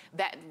have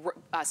that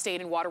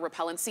stain and water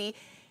repellency,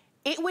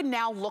 it would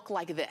now look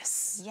like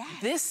this. Yes.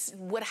 This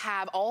would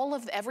have all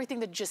of everything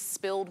that just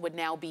spilled would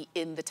now be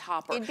in the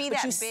topper. It'd be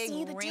that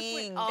big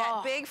ring,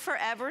 that big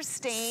forever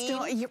stain.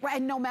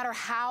 And no matter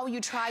how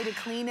you try to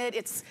clean it,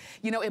 it's,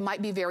 you know, it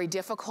might be very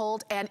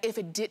difficult. And if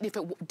it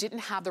didn't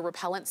have the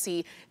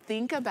repellency,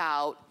 think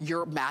about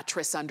your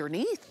mattress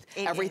underneath,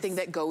 everything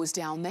that goes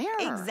down there.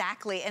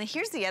 Exactly. And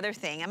here's the other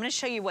thing. I'm going to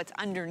show you what's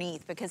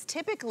underneath, because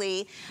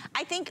typically,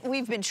 I think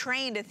we've been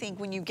trained to think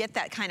when you get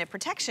that kind of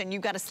protection,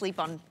 you've got to sleep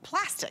on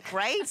plastic,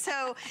 right?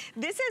 So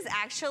this is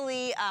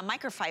actually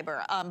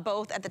microfiber,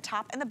 both at the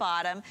top and the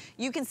bottom.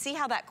 You can see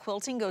how that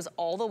quilting goes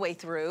all the way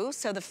through.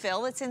 So the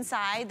fill that's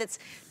inside, that's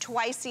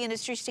twice the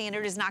industry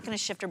standard, is not going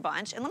to shift or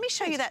bunch. And let me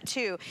show you that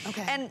too.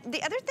 Okay. And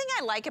the other thing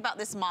I like about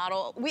this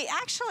model, we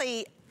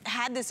actually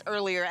had this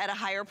earlier at a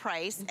higher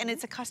price, and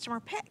it's a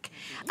customer pick.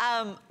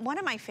 One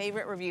of my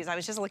favorite reviews, I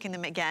was just looking at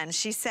them again,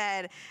 she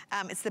said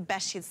it's the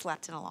best she'd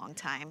slept in a long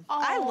time.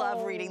 I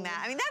love reading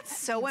that. I mean, that's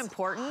so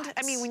important. Hot.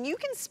 I mean, when you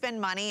can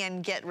spend money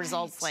and get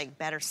results like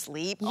better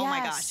sleep, oh my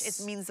gosh,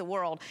 it means the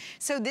world.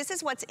 So this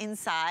is what's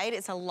inside.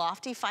 It's a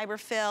lofty fiber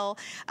fill.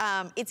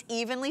 It's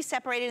evenly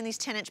separated in these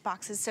 10-inch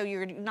boxes, so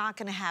you're not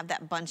gonna have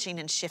that bunching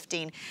and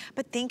shifting.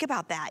 But think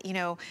about that, you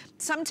know,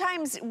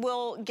 sometimes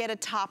we'll get a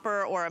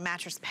topper or a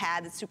mattress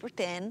pad that's super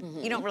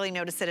thin. You don't really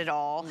notice it at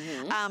all.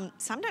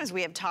 Sometimes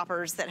we have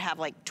toppers that have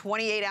like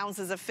 28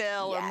 ounces of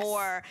fill or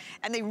more,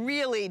 and they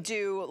really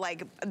do,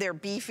 like, they're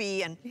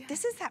beefy, and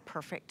this is that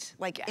perfect,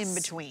 like, in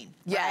between,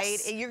 right?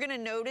 You're gonna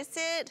notice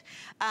it.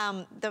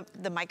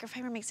 The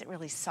microfiber makes it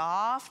really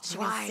soft. You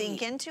can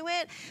sink into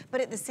it,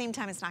 but at the same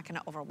time, it's not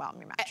gonna overwhelm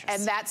your mattress.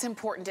 And that's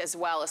important as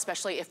well,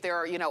 especially if there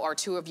are, you know, are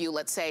two of you,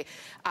 let's say,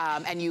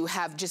 and you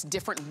have just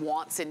different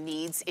wants and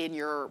needs in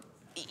your,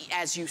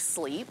 as you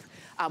sleep.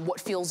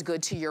 What feels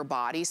good to your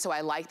body. So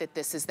I like that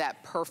this is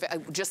that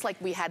perfect, just like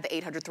we had the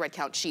 800 thread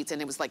count sheets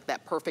and it was like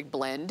that perfect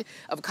blend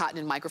of cotton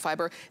and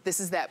microfiber.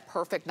 This is that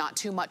perfect, not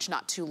too much,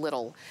 not too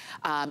little,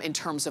 in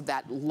terms of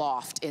that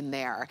loft in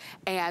there.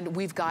 And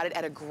we've got it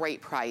at a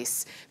great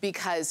price,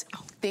 because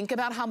think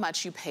about how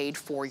much you paid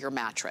for your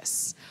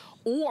mattress.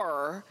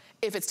 Or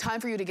if it's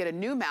time for you to get a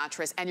new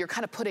mattress and you're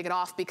kind of putting it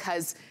off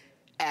because,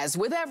 as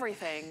with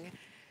everything,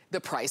 the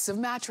price of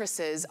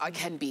mattresses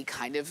can be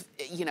kind of,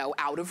 you know,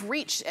 out of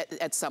reach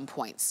at some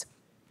points.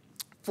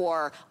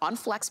 On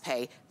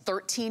FlexPay,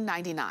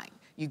 $13.99.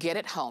 You get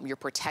it home. You're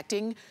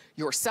protecting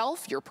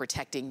yourself, you're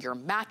protecting your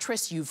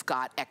mattress, you've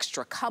got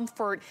extra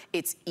comfort,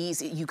 it's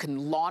easy. You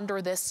can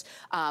launder this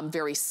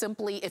very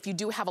simply. If you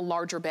do have a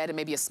larger bed and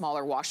maybe a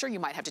smaller washer, you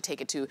might have to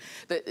take it to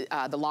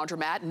the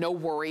laundromat. No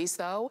worries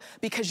though,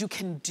 because you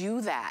can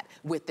do that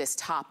with this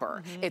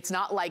topper. It's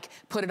not like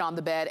put it on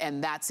the bed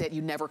and that's it,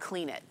 you never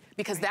clean it.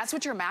 Because that's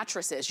what your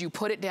mattress is. You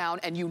put it down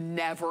and you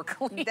never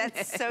clean it.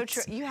 That's so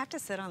true. You have to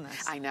sit on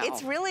this. I know.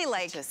 It's really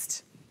like,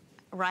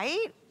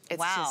 right?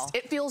 It's just,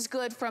 it feels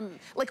good from,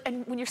 like,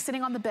 and when you're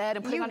sitting on the bed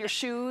and putting on your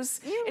shoes.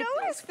 You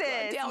notice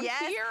this, down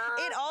here.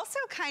 It also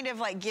kind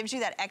of like gives you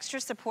that extra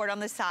support on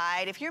the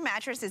side. If your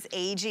mattress is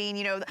aging,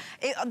 you know,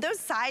 those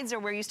sides are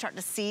where you start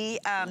to see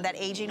that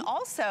aging.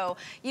 Also,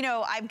 you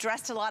know, I've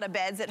dressed a lot of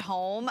beds at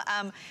home.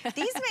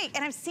 These make,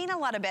 and I've seen a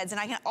lot of beds,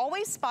 and I can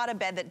always spot a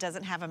bed that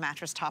doesn't have a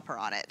mattress topper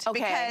on it.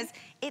 Because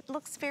it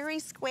looks very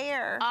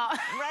square,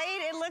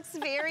 right? It looks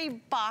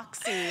very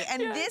boxy.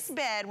 And this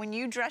bed, when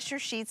you dress your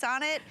sheets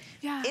on it,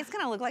 it's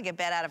gonna look like a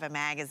bed out of a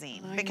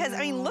magazine. Because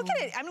I mean, look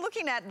at it. I'm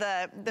looking at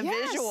the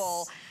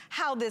visual.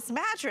 how this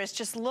mattress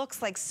just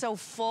looks like so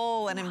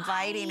full and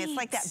inviting. It's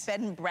like that bed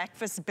and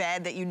breakfast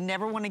bed that you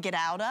never want to get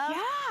out of.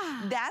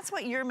 Yeah. That's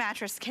what your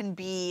mattress can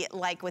be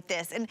like with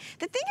this. And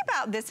the thing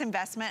about this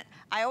investment,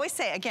 I always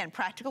say, again,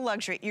 practical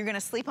luxury. You're going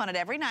to sleep on it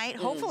every night,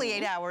 hopefully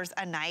 8 hours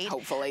a night.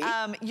 Hopefully.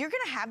 You're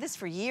going to have this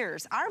for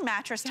years. Our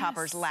mattress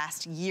toppers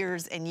last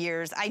years and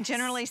years. I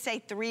generally say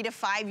 3 to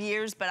 5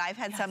 years, but I've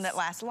had some that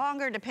last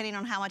longer, depending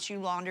on how much you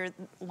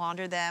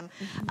launder them.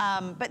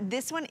 But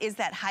this one is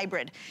that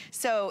hybrid.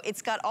 So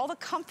it's got all the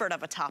comfort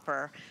of a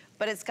topper,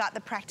 but it's got the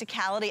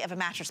practicality of a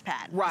mattress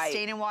pad. Right. The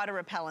stain and water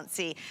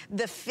repellency,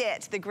 the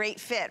fit, the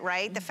great fit,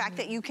 right? The fact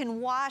that you can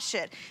wash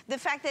it, the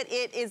fact that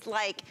it is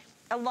like,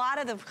 a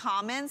lot of the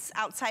comments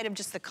outside of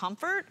just the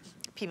comfort,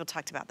 people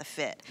talked about the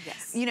fit.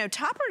 Yes. You know,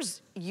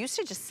 toppers used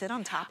to just sit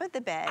on top of the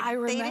bed. I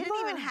remember. They didn't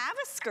even have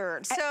a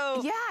skirt.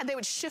 So yeah, they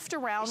would shift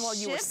around while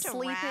you were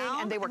sleeping,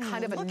 and they were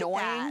kind of Look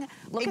annoying.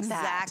 Look at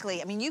that.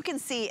 Exactly. I mean, you can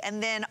see,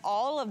 and then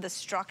all of the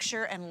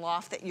structure and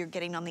loft that you're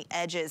getting on the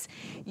edges.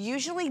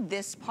 Usually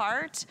this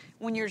part,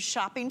 when you're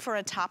shopping for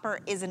a topper,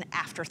 is an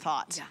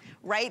afterthought,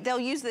 right? They'll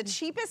use the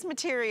cheapest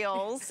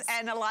materials,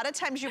 and a lot of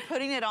times you're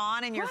putting it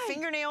on, and your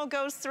fingernail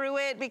goes through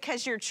it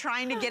because you're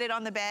trying to get it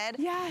on the bed.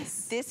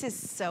 Yes. This is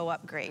so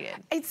upgraded.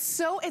 It's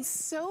so,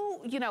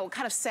 you know,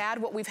 kind of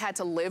sad what we've had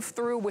to live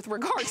through with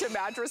regard to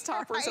mattress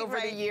toppers over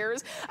the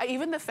years.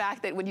 Even the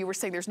fact that when you were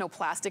saying there's no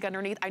plastic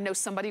underneath, I know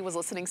somebody was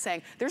listening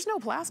saying, there's no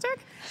plastic?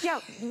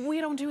 Yeah,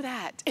 we don't do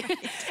that.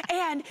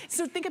 And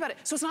so think about it.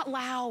 So it's not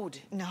loud.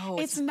 No.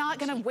 It's not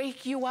gonna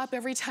wake you up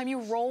every time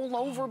you roll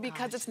over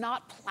because it's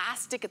not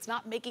plastic. It's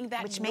not making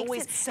that noise. noise.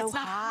 Makes it so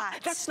hot.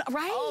 That's not,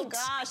 right? Oh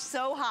gosh,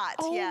 so hot.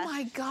 Oh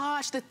my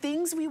gosh, the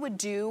things we would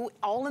do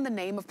all in the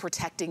name of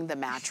protecting the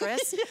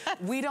mattress.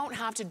 We don't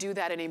have to do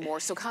that anymore.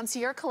 So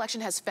Concierge Collection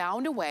has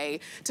found a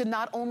way to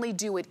not only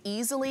do it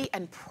easily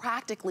and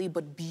practically,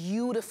 but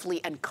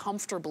beautifully and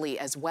comfortably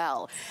as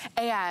well.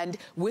 And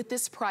with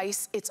this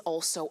price, it's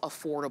also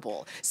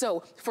affordable.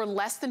 So for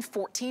less than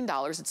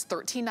 $14, it's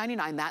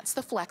 $13.99. That's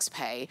the flex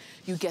pay.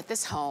 You get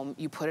this home,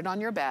 you put it on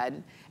your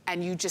bed,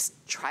 and you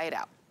just try it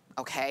out.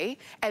 Okay?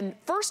 And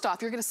first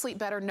off, you're gonna sleep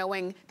better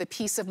knowing the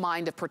peace of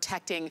mind of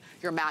protecting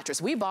your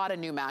mattress. We bought a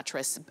new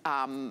mattress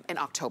in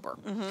October.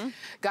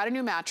 Got a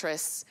new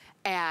mattress,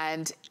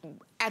 and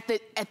at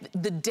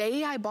the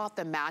day I bought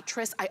the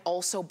mattress, I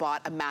also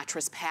bought a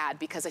mattress pad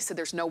because I said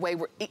there's no way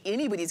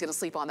anybody's gonna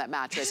sleep on that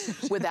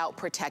mattress without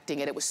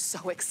protecting it. It was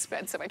so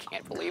expensive, I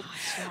can't believe.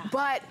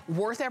 But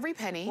worth every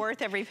penny.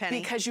 Worth every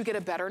penny. Because you get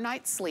a better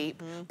night's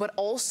sleep, but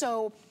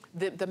also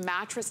the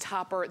mattress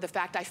topper, the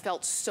fact I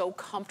felt so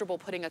comfortable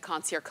putting a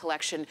Concierge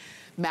Collection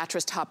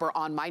mattress topper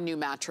on my new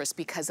mattress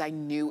because I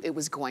knew it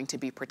was going to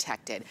be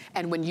protected.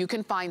 And when you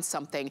can find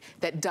something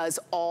that does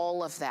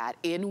all of that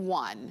in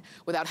one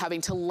without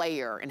having to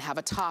layer and have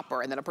a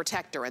topper and then a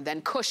protector and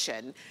then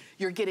cushion,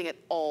 you're getting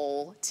it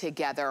all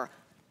together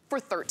for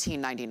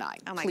 $13.99.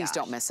 Oh my Please gosh.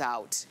 don't miss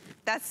out.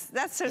 That's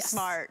so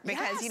smart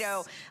because, you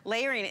know,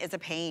 layering is a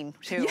pain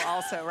too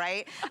also,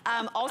 right?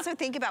 Also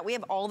think about, we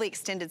have all the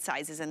extended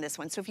sizes in this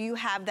one. So if you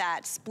have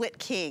that split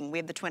king, we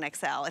have the twin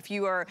XL. If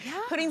you are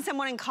putting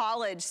someone in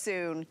college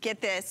soon,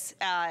 get this,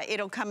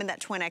 it'll come in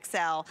that twin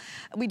XL.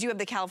 We do have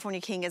the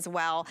California king as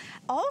well.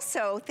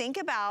 Also think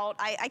about,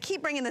 I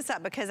keep bringing this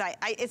up because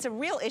it's a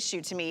real issue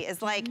to me,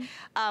 is like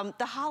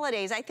the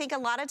holidays. I think a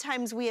lot of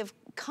times we have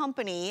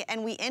company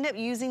and we end up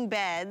using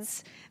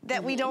beds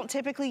that we don't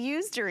typically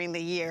use during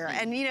the year.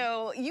 And you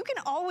know, you can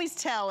always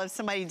tell if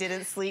somebody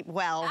didn't sleep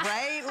well,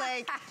 right?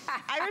 Like,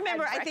 I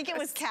remember, I think it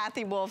was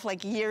Kathy Wolf,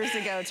 like years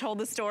ago, told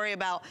the story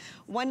about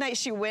one night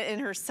she went in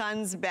her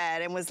son's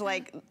bed and was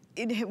like,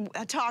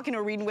 talking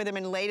or reading with him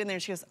and laid in there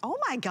and she goes, oh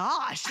my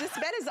gosh, this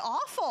bed is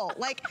awful.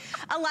 Like,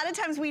 a lot of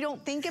times we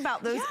don't think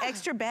about those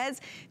extra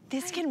beds.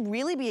 This can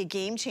really be a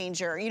game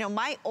changer. You know,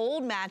 my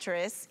old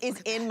mattress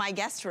is in my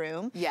guest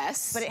room.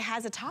 Yes. But it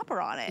has a topper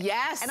on it.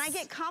 Yes. And I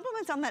get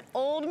compliments on that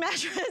old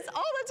mattress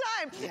all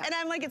the time. And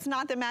I'm like, it's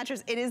not the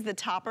mattress, it is the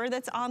topper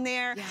that's on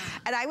there.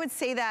 And I would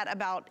say that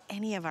about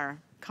any of our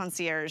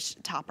Concierge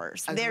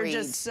toppers. Agreed. They're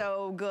just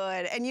so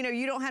good. And you know,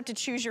 you don't have to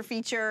choose your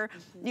feature.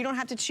 You don't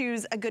have to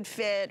choose a good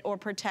fit or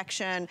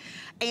protection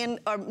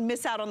or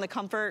miss out on the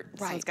comfort.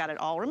 This one's got it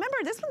all. Remember,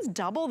 this one's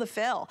double the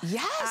fill.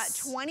 Yes.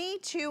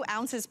 22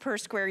 ounces per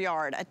square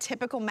yard. A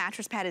typical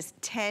mattress pad is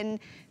 10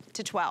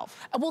 to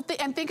 12. Well,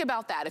 and think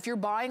about that. If you're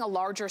buying a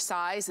larger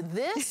size,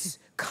 this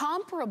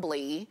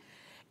comparably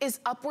is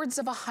upwards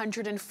of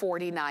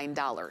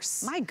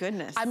 $149. My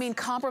goodness. I mean,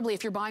 comparably,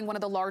 if you're buying one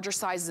of the larger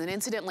sizes, and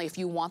incidentally, if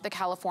you want the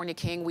California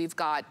King, we've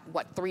got,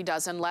 what, 3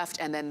 dozen left,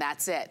 and then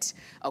that's it,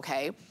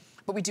 okay?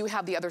 But we do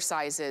have the other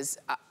sizes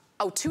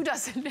Oh, 2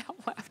 dozen now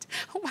left.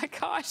 Oh my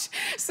gosh.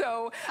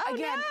 So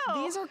again,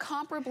 these are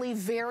comparably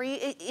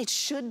it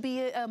should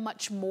be a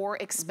much more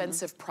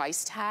expensive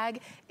price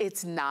tag.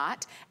 It's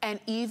not. And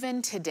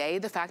even today,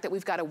 the fact that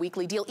we've got a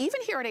weekly deal, even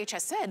here at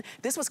HSN,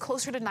 this was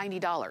closer to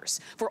 $90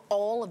 for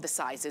all of the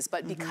sizes,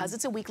 but because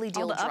it's a weekly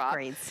deal drop.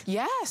 Upgrades.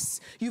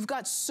 Yes, you've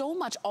got so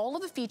much, all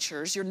of the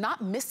features. You're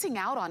not missing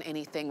out on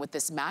anything with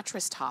this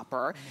mattress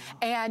topper,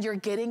 and you're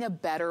getting a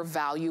better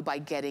value by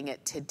getting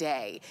it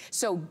today.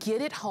 So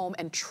get it home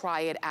and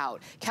try it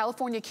out.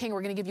 California King,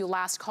 we're gonna give you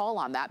last call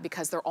on that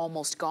because they're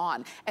almost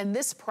gone. And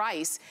this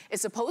price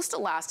is supposed to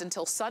last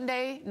until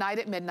Sunday night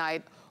at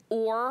midnight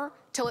or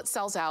till it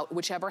sells out,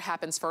 whichever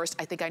happens first.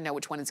 I think I know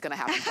which one is gonna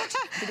happen first.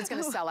 I think it's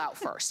gonna sell out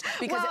first.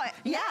 Because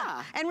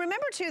yeah. And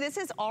remember too, this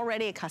is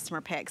already a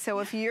customer pick. So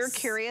if you're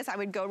curious, I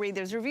would go read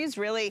those reviews.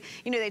 Really,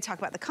 you know, they talk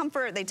about the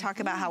comfort, they talk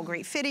about how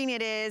great fitting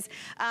it is.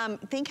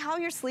 Think how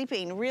you're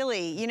sleeping,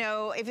 really. You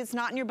know, if it's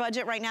not in your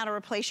budget right now to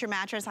replace your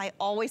mattress, I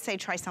always say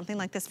try something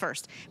like this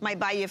first. It might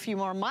buy you a few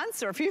more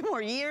months or a few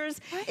more years.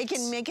 It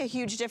can make a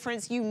huge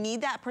difference. You need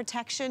that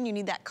protection, you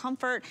need that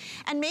comfort.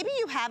 And maybe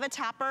you have a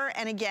topper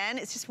and again,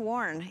 it's just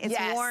worn.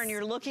 It's worn,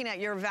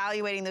 you're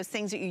evaluating those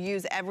things that you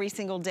use every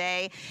single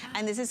day.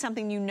 And this is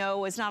something you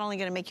know is not only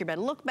gonna make your bed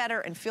look better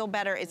and feel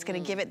better, it's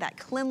gonna give it that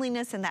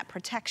cleanliness and that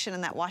protection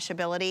and that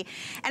washability.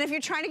 And if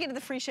you're trying to get to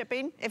the free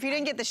shipping, if you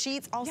didn't get the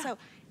sheets, also,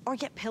 or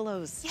get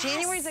pillows.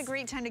 January is a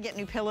great time to get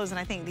new pillows, and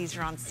I think these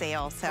are on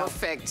sale. So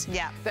perfect.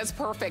 Yeah, that's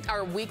perfect.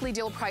 Our weekly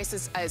deal price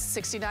is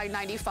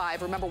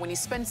 $69.95. Remember, when you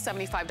spend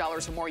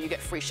 $75 or more, you get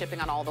free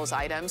shipping on all those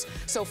items.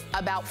 So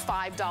about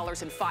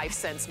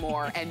 $5.05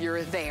 more, and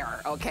you're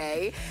there.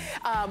 Okay.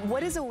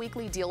 What is a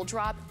weekly deal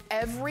drop?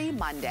 Every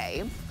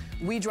Monday,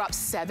 we drop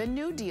 7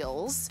 new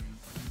deals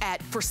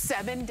for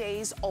 7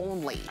 days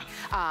only.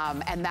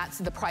 And that's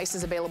the price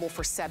is available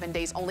for 7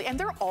 days only. And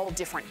they're all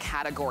different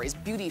categories: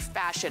 beauty,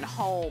 fashion,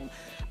 home,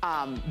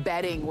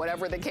 bedding,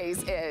 whatever the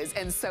case is.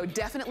 And so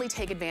definitely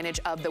take advantage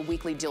of the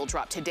weekly deal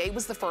drop. Today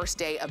was the first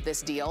day of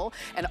this deal,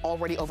 and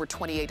already over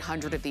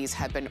 2,800 of these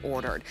have been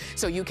ordered.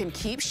 So you can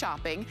keep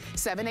shopping.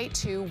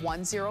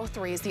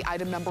 782-103 is the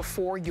item number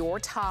for your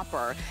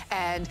topper.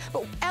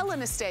 But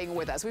Ellen is staying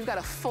with us. We've got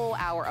a full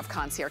hour of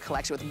Concierge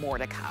Collection with more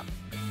to come.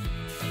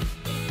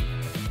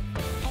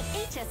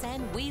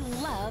 HSN, we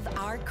love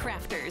our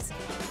crafters.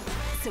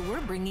 So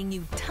we're bringing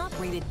you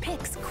top-rated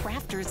picks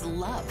crafters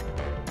love.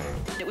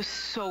 It was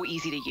so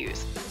easy to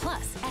use.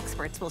 Plus,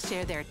 experts will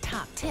share their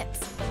top tips.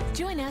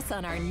 Join us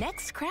on our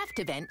next craft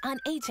event on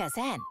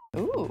HSN.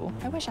 Ooh,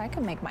 I wish I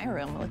could make my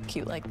room look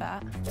cute like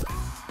that.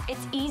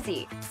 It's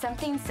easy.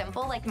 Something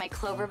simple like my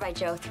Clover by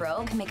Joe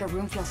Thrill can make a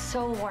room feel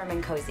so warm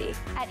and cozy.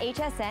 At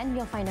HSN,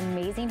 you'll find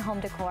amazing home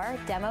decor,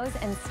 demos,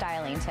 and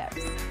styling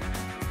tips.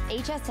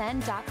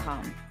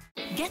 hsn.com.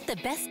 Get the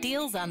best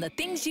deals on the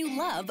things you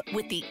love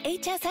with the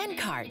HSN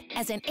card.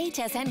 As an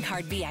HSN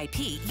card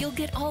VIP, you'll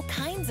get all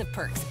kinds of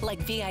perks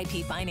like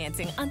VIP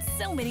financing on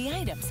so many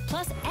items,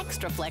 plus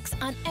extra flex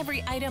on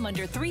every item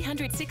under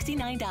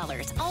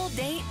 $369 all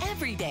day,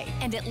 every day,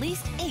 and at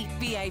least 8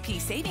 VIP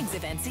savings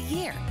events a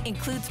year.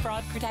 Includes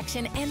fraud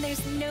protection, and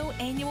there's no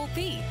annual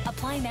fee.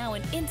 Apply now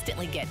and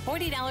instantly get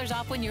 $40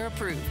 off when you're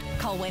approved.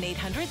 Call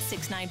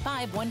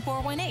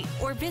 1-800-695-1418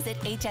 or visit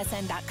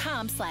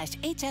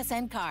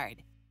hsn.com/HSN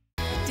card.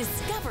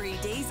 Discovery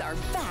Days are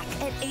back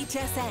at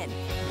HSN.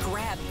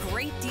 Grab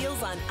great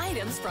deals on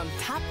items from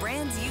top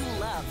brands you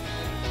love,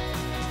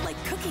 like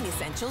cooking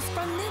essentials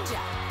from Ninja,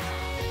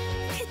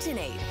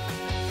 KitchenAid,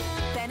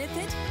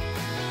 Benefit,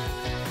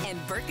 and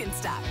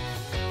Birkenstock.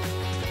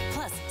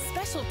 Plus,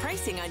 special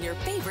pricing on your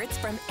favorites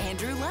from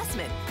Andrew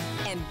Lessman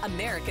and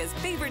America's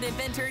favorite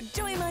inventor,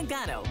 Joy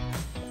Mangano.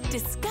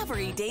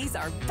 Discovery Days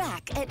are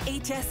back at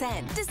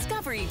HSN.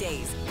 Discovery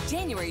Days,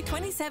 January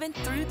 27th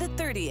through the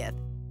 30th.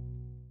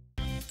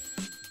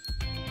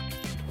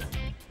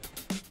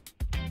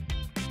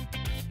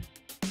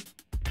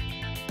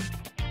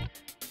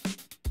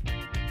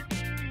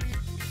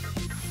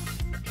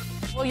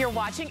 Well, you're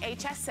watching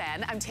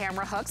HSN. I'm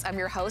Tamara Hooks. I'm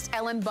your host.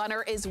 Ellen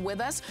Bunner is with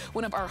us,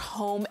 one of our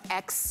home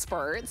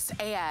experts.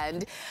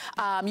 And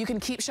you can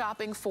keep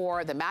shopping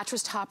for the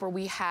mattress topper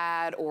we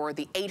had or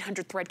the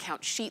 800 thread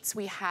count sheets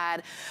we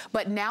had.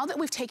 But now that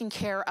we've taken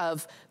care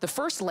of the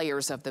first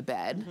layers of the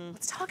bed,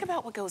 let's talk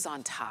about what goes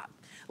on top.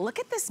 Look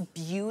at this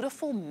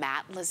beautiful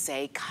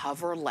matelassé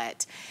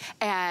coverlet.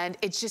 And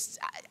it's just,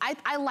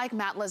 I like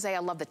matelassé. I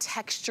love the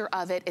texture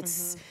of it.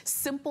 It's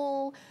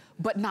simple,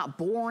 but not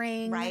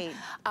boring. Right.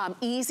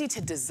 Easy to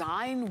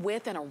design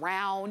with and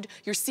around.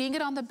 You're seeing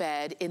it on the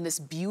bed in this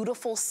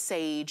beautiful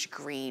sage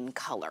green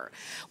color.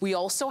 We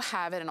also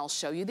have it, and I'll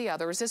show you the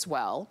others as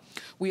well.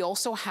 We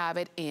also have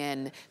it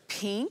in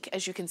pink,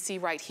 as you can see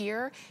right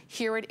here.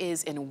 Here it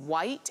is in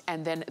white,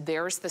 and then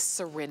there's the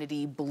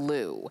Serenity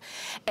blue.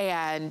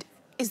 And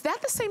Is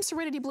that the same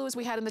Serenity blue as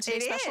we had in the Today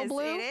Special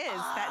blue? It is,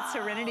 that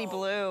Serenity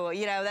blue.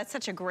 You know, that's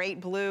such a great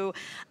blue.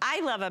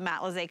 I love a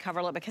Matelassé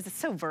coverlet because it's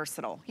so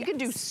versatile. You can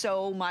do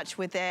so much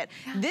with it.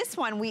 This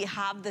one, we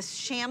have the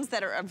shams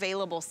that are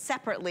available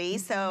separately,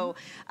 so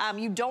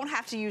you don't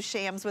have to use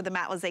shams with the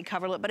Matelassé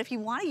coverlet, but if you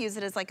want to use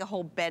it as like a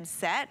whole bed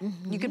set,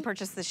 you can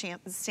purchase the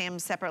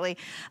shams separately.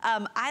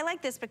 I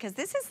like this because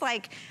this is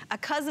like a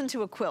cousin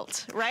to a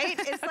quilt, right?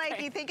 It's like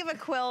you think of a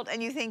quilt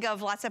and you think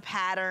of lots of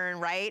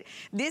pattern, right?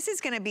 This is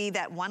going to be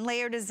that one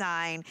layer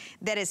design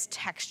that is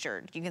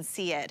textured. You can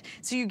see it.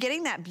 So you're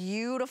getting that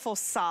beautiful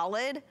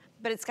solid,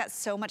 but it's got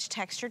so much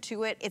texture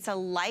to it. It's a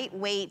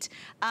lightweight,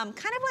 kind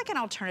of like an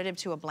alternative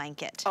to a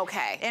blanket.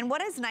 Okay. And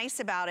what is nice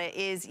about it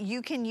is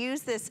you can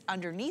use this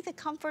underneath a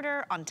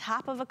comforter, on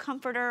top of a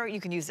comforter. You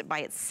can use it by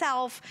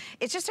itself.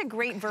 It's just a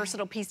great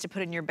versatile piece to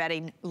put in your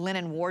bedding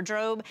linen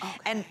wardrobe.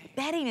 And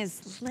bedding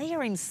is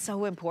layering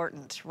so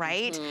important,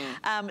 right?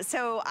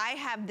 So I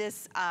have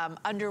this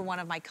under one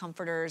of my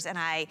comforters, and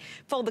I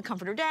fold the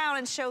comforter down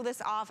and show this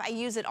off. I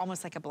use it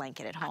almost like a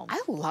blanket at home. I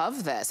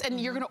love this.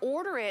 And you're gonna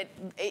order it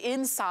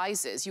in sizes.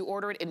 You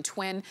order it in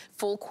twin,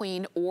 full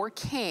queen, or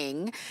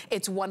king.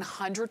 It's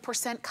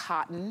 100%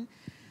 cotton.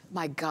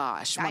 My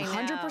gosh,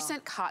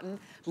 100% cotton,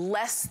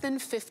 less than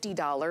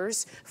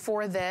 $50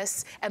 for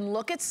this. And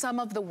look at some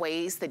of the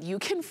ways that you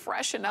can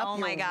freshen up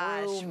your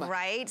room.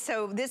 Right?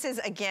 So this is,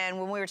 again,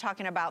 when we were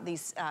talking about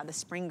these, the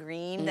spring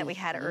green that we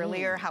had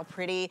earlier, how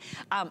pretty.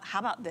 How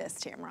about this,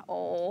 Tamara?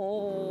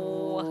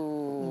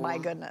 Oh, my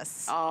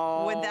goodness.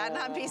 Oh. Would that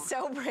not be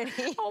so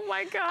pretty? Oh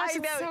my gosh, I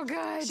know. it's so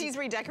good. She's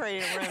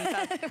redecorating a room.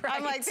 So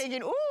I'm like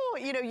thinking, ooh,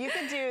 you know, you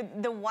could do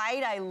the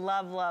white. I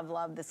love, love,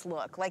 love this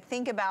look. Like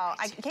think about,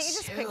 can't you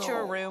just picture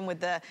a room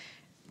with the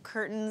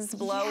curtains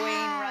blowing,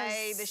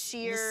 right? The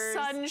sheers. The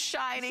sun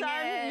shining in.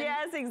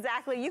 Yes,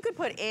 exactly. You could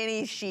put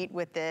any sheet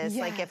with this.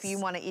 Like if you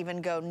want to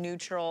even go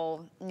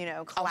neutral, you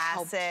know,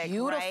 classic, how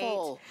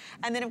beautiful.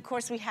 Right? And then of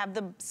course we have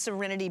the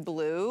Serenity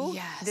blue.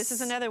 Yes. This is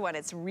another one.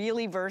 It's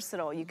really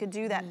versatile. You could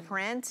do that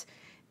print.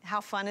 How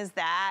fun is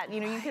that? You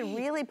know, you could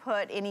really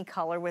put any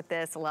color with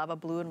this. I love a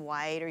blue and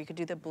white, or you could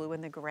do the blue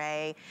and the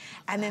gray.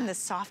 And then the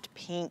soft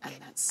pink. And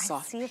that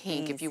soft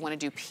pink, if you want to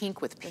do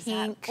pink with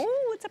pink.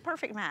 Oh, it's a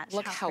perfect match.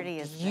 Look how pretty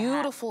is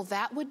beautiful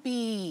that would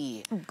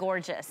be.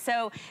 Gorgeous.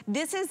 So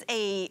this is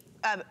a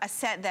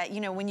set that, you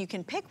know, when you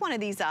can pick one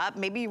of these up,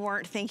 maybe you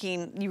weren't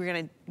thinking you were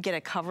going to get a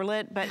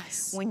coverlet, but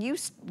when you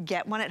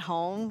get one at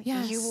home,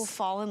 you will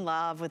fall in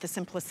love with the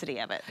simplicity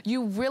of it.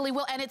 You really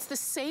will, and it's the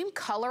same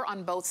color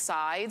on both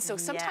sides. So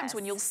sometimes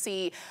when you'll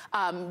see,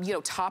 you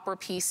know, topper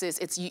pieces,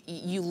 it's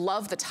you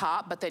love the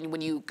top, but then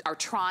when you are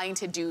trying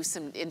to do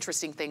some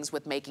interesting things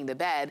with making the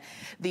bed,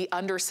 the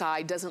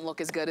underside doesn't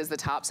look as good as the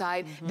top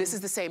side. This is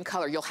the same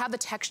color. You'll have the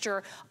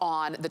texture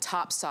on the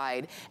top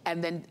side,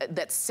 and then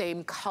that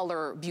same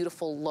color, beautiful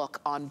look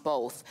on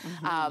both.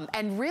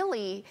 And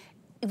really,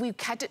 we've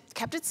kept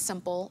it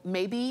simple.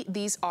 Maybe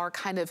these are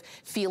kind of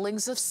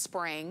feelings of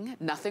spring,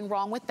 nothing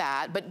wrong with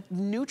that, but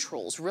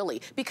neutrals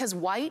really, because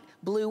white,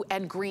 blue,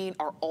 and green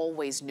are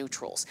always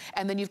neutrals.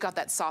 And then you've got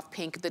that soft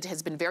pink that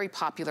has been very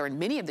popular in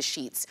many of the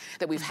sheets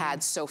that we've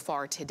had so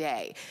far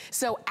today.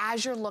 So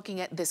as you're looking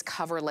at this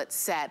coverlet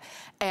set,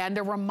 and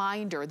a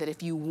reminder that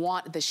if you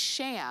want the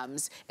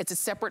shams, it's a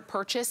separate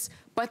purchase,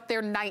 but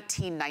they're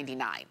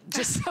 $19.99.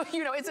 Just so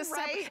you know, it's a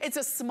it's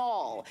a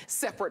small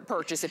separate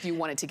purchase if you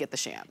wanted to get the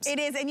shams. It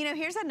is, and you know,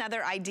 here's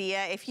another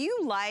idea. If you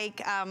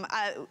like,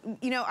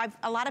 you know,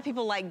 a lot of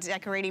people like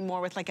decorating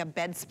more with like a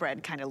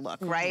bedspread kind of look,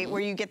 right?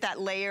 Where you get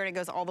that layer and it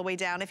goes all the way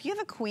down. If you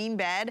have a queen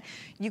bed,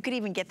 you could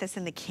even get this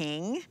in the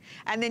king,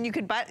 and then you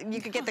could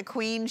get the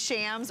queen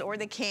shams or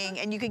the king,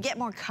 and you could get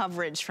more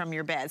coverage from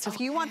your bed. So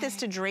if you want this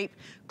to drape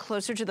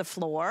closer to the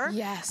floor,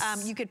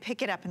 you could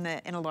pick it up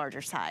in a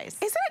larger size.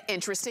 Isn't it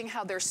interesting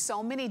how there's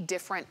so many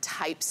different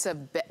types of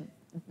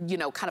you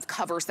know, kind of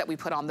covers that we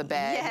put on the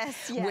bed,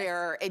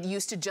 where it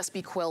used to just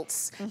be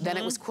quilts, then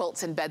it was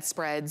quilts and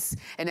bedspreads,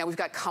 and now we've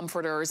got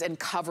comforters and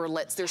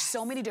coverlets. There's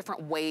so many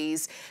different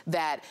ways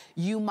that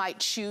you might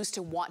choose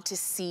to want to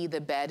see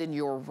the bed in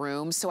your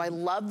room. So I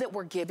love that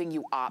we're giving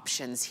you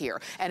options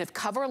here. And if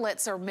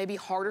coverlets are maybe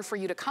harder for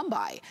you to come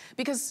by,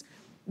 because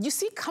you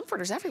see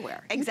comforters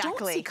everywhere. Exactly. You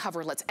don't see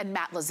coverlets and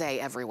matelassé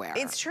everywhere.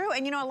 It's true,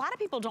 and you know, a lot of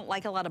people don't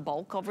like a lot of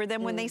bulk over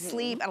them when they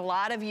sleep. And a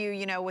lot of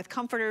you know, with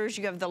comforters,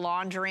 you have the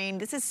laundering.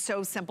 This is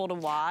so simple to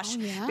wash.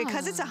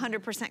 Because it's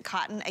 100%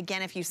 cotton.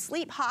 Again, if you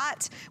sleep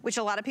hot, which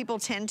a lot of people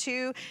tend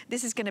to,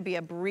 this is gonna be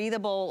a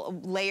breathable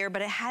layer,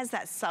 but it has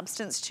that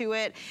substance to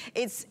it.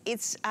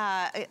 It's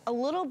a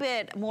little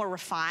bit more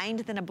refined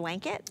than a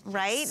blanket,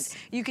 right?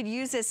 You could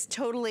use this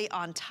totally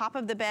on top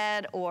of the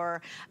bed,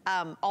 or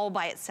all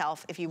by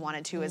itself if you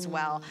wanted to as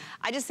well.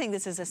 I just think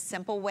this is a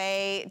simple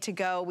way to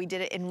go. We did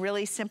it in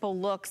really simple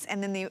looks,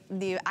 and then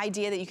the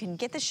idea that you can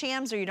get the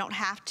shams or you don't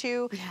have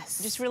to,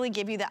 just really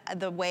give you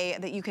the way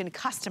that you can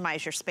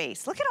customize your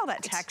space. Look at all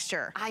that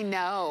texture. I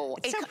know.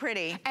 It's so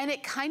pretty. And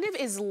it kind of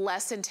is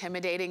less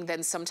intimidating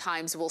than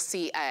sometimes we'll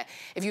see,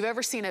 if you've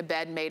ever seen a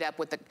bed made up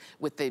with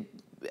the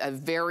a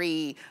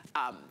very,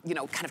 you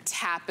know, kind of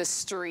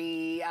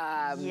tapestry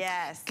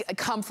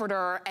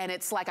comforter, and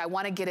it's like, I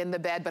want to get in the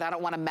bed, but I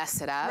don't want to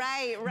mess it up.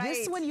 Right, right.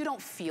 This one, you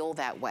don't feel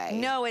that way.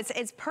 No,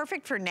 it's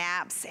perfect for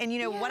naps. And you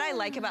know, what I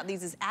like about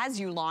these is as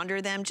you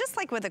launder them, just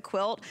like with a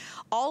quilt,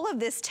 all of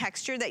this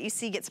texture that you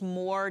see gets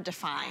more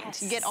defined.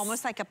 Yes. You get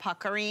almost like a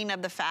puckering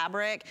of the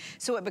fabric,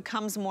 so it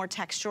becomes more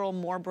textural,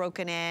 more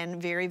broken in,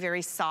 very,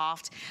 very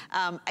soft.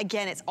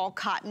 Again, it's all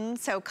cotton,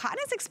 so cotton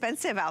is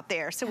expensive out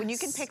there. So when you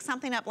can pick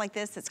something up like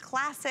this, it's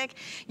classic.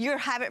 You'll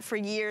have it for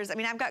years. I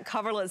mean, I've got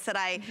coverlets that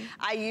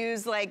I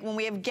use like when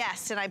we have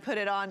guests and I put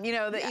it on, you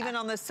know, even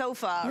on the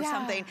sofa or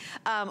something.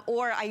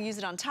 Or I use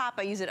it on top,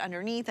 I use it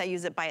underneath, I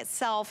use it by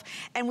itself.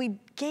 And we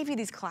gave you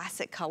these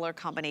classic color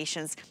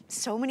combinations.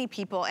 So many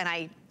people,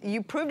 and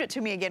you proved it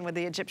to me again with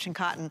the Egyptian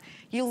cotton.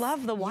 You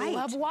love the white. You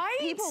love white?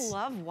 People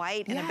love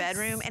white in a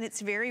bedroom, and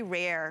it's very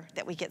rare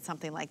that we get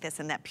something like this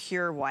in that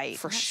pure white.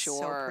 For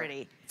sure. So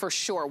pretty. For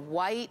sure.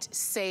 White,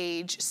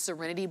 sage,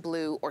 serenity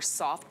blue, or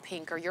soft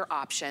pink are your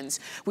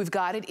options. We've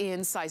got it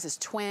in sizes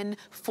twin,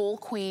 full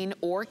queen,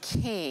 or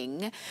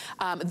king.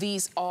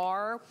 These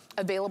are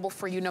available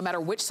for you no matter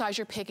which size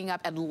you're picking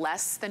up at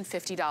less than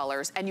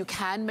 $50. And you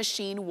can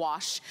machine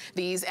wash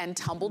these and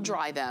tumble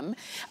dry them.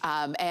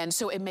 And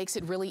so it makes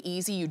it really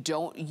easy.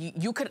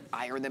 You could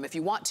iron them if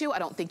you want to. I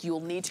don't think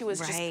you'll need to.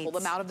 Just pull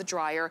them out of the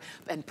dryer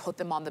and put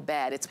them on the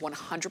bed. It's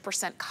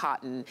 100%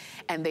 cotton,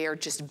 and they are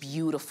just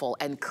beautiful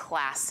and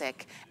classic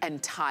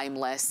and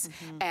timeless.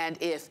 And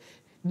if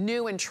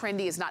new and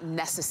trendy is not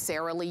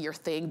necessarily your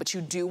thing, but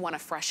you do want to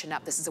freshen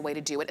up, this is a way to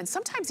do it. And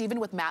sometimes even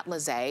with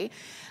matelassé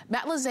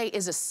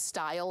is a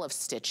style of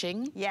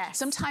stitching. Yes.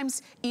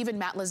 Sometimes even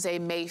matelassé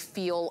may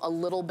feel a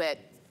little bit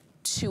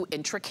too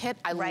intricate.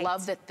 I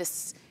love that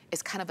this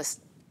is kind of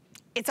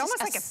it's almost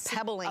like a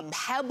pebbling. A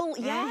pebble,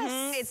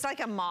 yes. It's like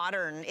a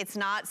modern. It's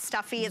not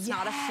stuffy, it's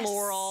not a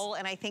floral,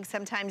 and I think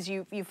sometimes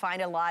you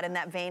find a lot in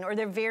that vein, or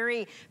they're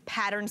very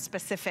pattern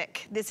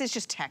specific. This is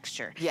just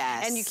texture.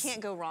 Yes. And you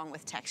can't go wrong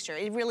with texture.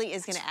 It really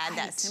is gonna add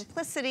that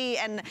simplicity,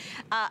 and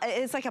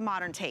it's like a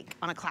modern take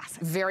on a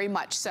classic. Very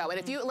much so. And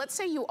if you, let's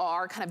say you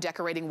are kind of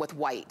decorating with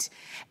white,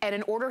 and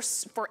in order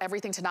for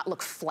everything to not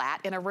look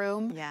flat in a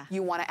room,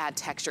 you wanna add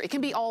texture. It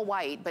can be all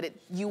white, but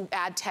you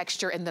add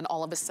texture, and then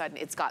all of a sudden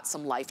it's got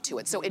some life to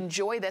it. So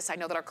enjoy this. I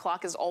know that our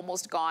clock is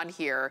almost gone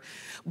here,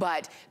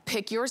 but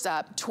pick yours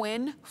up,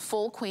 twin,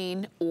 full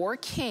queen, or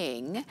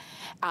king.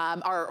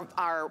 Our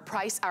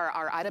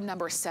item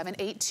number is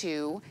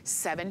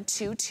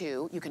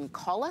 782722. You can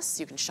call us,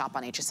 you can shop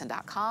on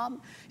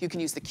hsn.com, you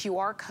can use the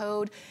QR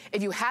code.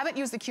 If you haven't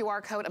used the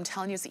QR code, I'm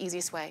telling you it's the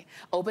easiest way.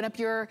 Open up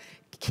your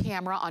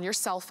camera on your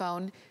cell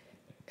phone,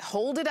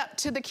 hold it up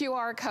to the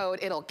QR code,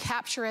 it'll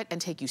capture it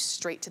and take you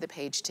straight to the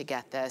page to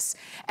get this.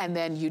 And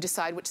then you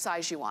decide which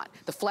size you want.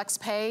 The flex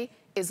pay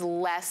is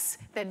less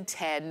than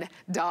 $10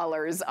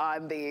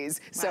 on these.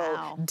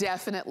 So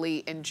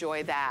definitely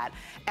enjoy that.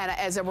 And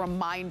as a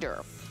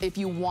reminder, if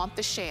you want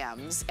the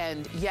shams,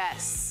 and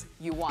yes,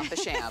 you want the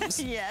shams.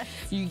 Yes.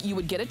 You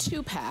would get a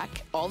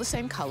 2-pack, all the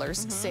same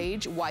colors,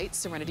 sage, white,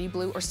 serenity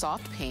blue, or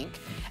soft pink.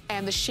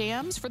 And the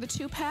shams for the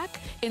 2-pack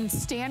in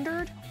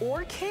standard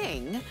or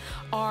king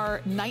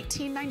are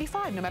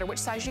 $19.95, no matter which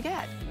size you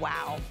get.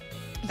 Wow.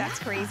 That's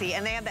crazy.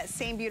 And they have that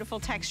same beautiful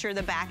texture.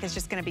 The back is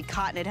just gonna be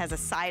cotton. It has a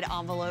side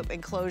envelope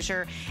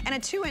enclosure and a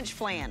 2-inch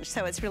flange.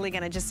 So it's really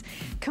gonna just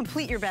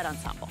complete your bed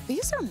ensemble.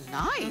 These are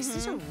nice.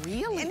 These are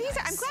really nice.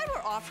 I'm glad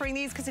we're offering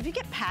these, because if you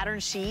get pattern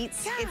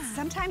sheets,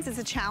 sometimes it's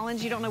a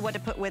challenge. You don't know what to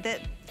put with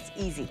it. It's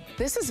easy.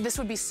 This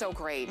would be so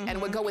great,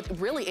 and would go with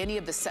really any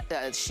of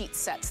the sheet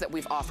sets that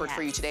we've offered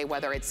for you today,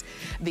 whether it's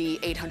the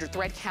 800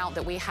 thread count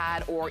that we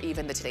had, or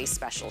even the today's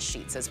special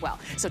sheets as well.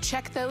 So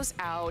check those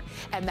out,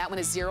 and that one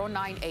is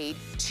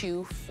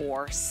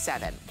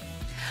 098247.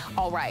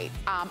 All right,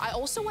 I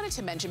also wanted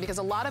to mention, because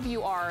a lot of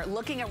you are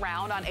looking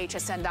around on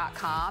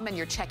hsn.com and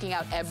you're checking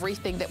out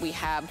everything that we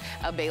have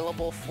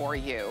available for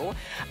you.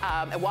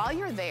 And while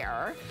you're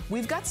there,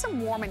 we've got some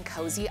warm and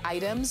cozy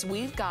items.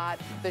 We've got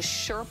the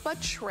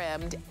Sherpa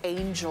trimmed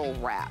angel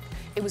wrap.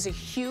 It was a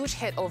huge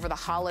hit over the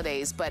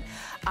holidays, but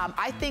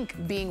I think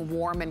being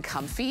warm and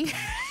comfy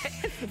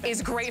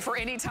is great for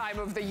any time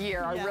of the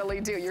year. I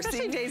really do. Especially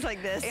seeing days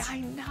like this.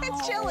 I know.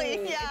 It's chilly.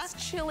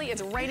 It's chilly.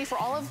 It's rainy. For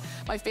all of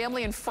my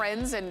family and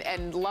friends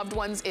and loved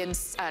ones in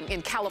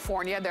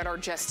California that are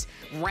just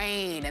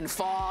rain and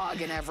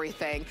fog and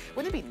everything,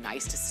 wouldn't it be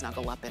nice to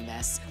snuggle up in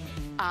this?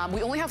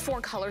 We only have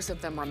 4 colors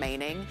of them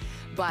remaining,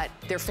 but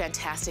they're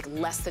fantastic,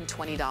 less than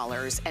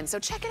 $20. And so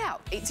check it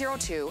out,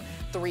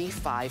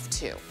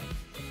 802-352.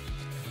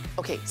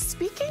 Okay,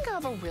 speaking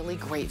of a really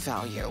great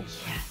value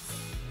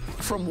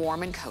from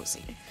Warm and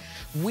Cozy,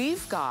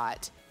 we've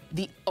got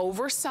the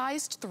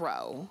oversized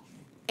throw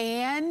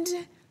and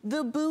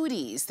The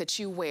booties that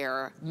you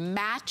wear,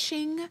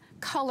 matching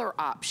color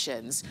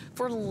options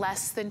for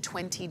less than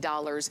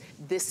 $20.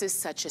 This is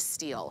such a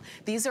steal.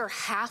 These are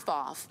half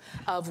off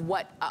of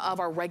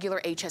our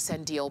regular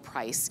HSN deal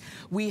price.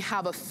 We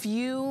have a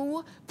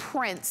few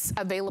prints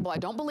available. I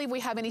don't believe we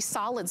have any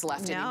solids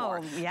left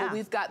anymore. Yeah. But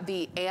we've got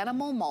the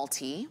animal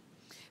multi.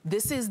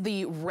 This is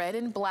the red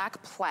and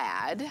black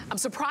plaid. I'm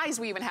surprised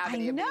we even have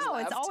any of these left. I know,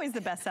 it's always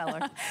the best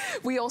seller.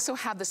 We also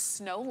have the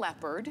snow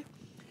leopard.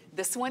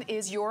 This one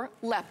is your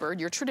leopard,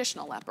 your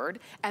traditional leopard,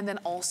 and then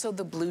also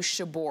the blue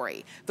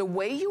shibori. The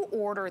way you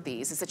order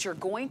these is that you're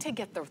going to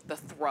get the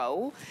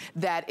throw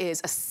that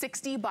is a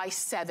 60 by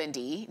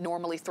 70.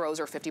 Normally throws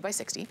are 50 by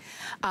 60.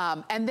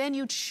 And then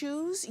you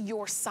choose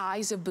your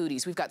size of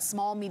booties. We've got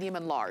small, medium,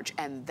 and large,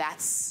 and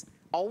that's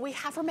all we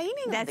have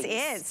remaining. That's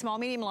it. Small,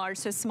 medium, large.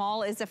 So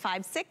small is a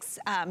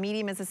 5'6",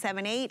 medium is a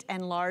 7'8",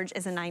 and large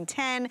is a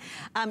 9'10".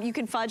 You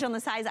can fudge on the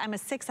size. I'm a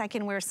 6. I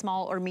can wear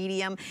small or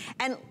medium.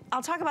 And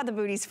I'll talk about the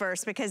booties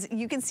first because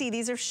you can see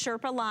these are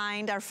Sherpa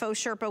lined, our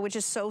faux Sherpa, which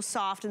is so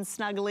soft and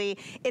snuggly.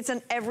 It's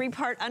on every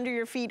part under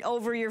your feet,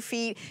 over your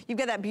feet. You've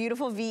got that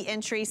beautiful V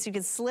entry, so you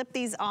can slip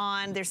these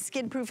on. They're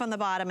skid proof on the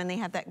bottom, and they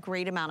have that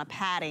great amount of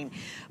padding.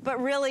 But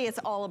really, it's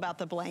all about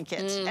the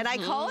blanket. And I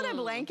call it a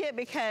blanket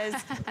because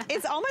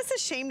it's almost a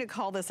shame to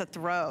call this a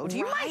throw. Do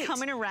you mind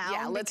coming around?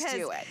 Yeah, let's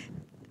do it.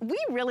 We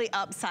really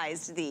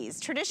upsized these.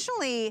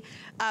 Traditionally,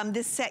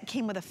 this set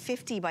came with a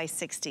 50 by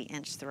 60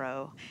 inch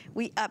throw.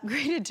 We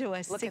upgraded to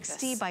a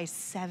 60 by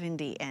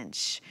 70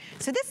 inch.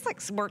 So this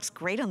like works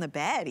great on the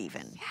bed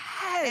even.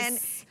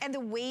 Yes. And the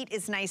weight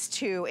is nice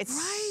too.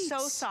 It's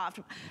so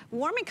soft.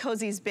 Warm and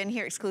Cozy's been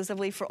here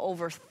exclusively for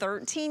over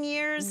 13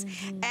 years.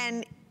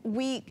 And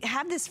we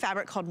have this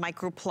fabric called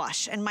micro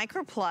plush, and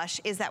micro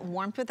plush is that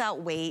warmth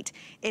without weight.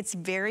 It's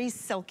very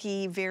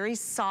silky, very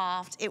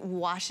soft. It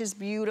washes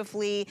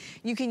beautifully.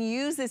 You can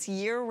use this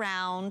year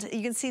round.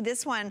 You can see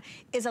this one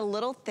is a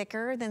little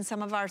thicker than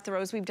some of our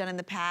throws we've done in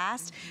the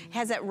past. It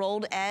has that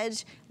rolled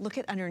edge. Look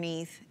at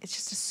underneath. It's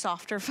just a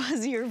softer,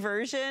 fuzzier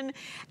version.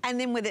 And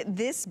then with it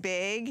this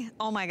big,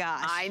 oh my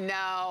gosh. I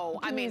know.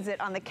 I mean, use it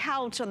on the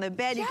couch, on the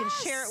bed. You can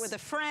share it with a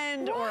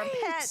friend or a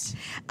pet.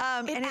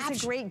 And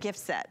it's a great gift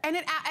set. And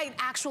it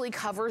actually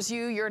covers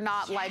you. You're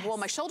not like, well,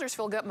 my shoulders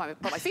feel good,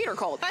 but my feet are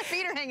cold. My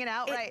feet are hanging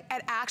out, right.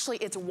 And actually,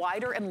 it's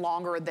wider and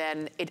longer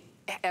than it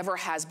ever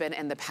has been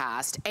in the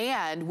past.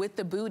 And with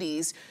the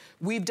booties,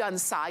 we've done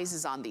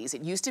sizes on these.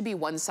 It used to be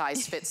one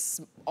size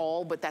fits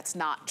all, but that's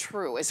not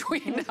true, as we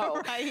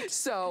know.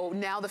 So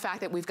now the fact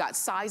that we've got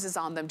sizes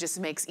on them just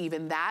makes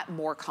even that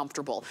more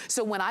comfortable.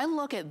 So when I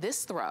look at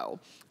this throw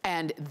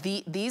and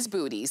these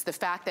booties, the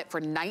fact that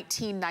for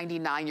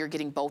 $19.99 you're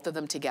getting both of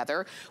them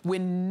together,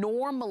 when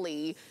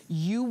normally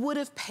you would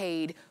have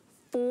paid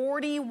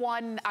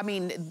 $41, I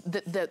mean,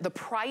 the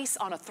price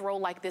on a throw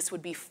like this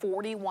would be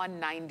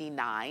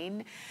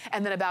 $41.99,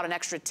 and then about an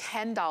extra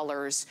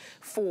 $10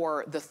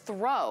 for the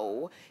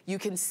throw. You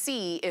can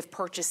see if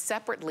purchased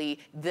separately,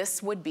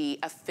 this would be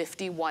a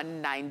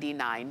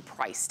 $51.99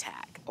 price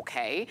tag,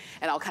 okay?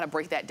 And I'll kind of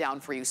break that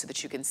down for you so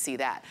that you can see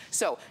that.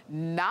 So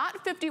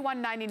not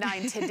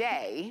 $51.99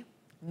 today,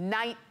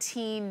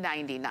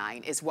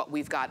 $19.99 is what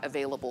we've got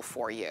available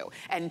for you.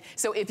 And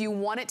so if you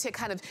wanted to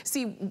kind of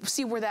see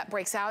where that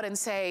breaks out and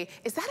say,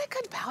 is that a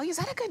good value? Is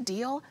that a good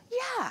deal?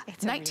 Yeah,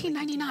 it's $19.99.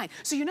 Really,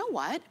 so you know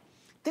what?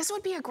 This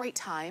would be a great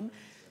time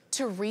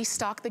to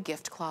restock the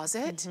gift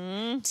closet,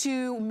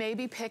 to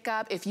maybe pick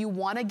up, if you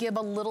want to give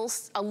a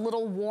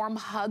little warm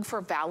hug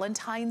for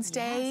Valentine's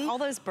Day. All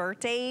those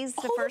birthdays,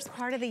 the first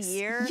part of the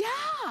year.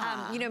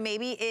 Yeah. You know,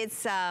 maybe it's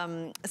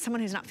someone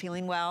who's not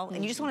feeling well,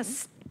 and you just want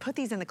to put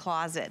these in the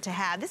closet to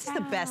have. This is the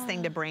best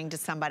thing to bring to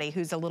somebody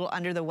who's a little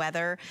under the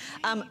weather.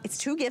 It's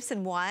 2 gifts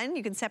in one.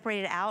 You can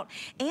separate it out.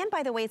 And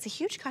by the way, it's a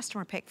huge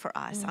customer pick for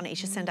us on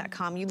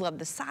hsn.com. You love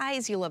the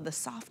size, you love the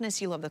softness,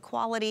 you love the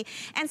quality.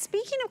 And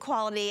speaking of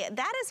quality,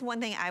 that is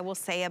one thing I will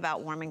say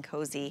about Warm and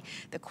Cozy.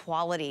 The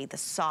quality, the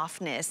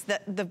softness,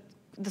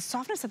 the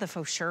softness of the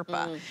faux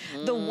Sherpa,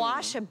 the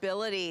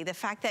washability, the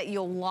fact that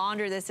you'll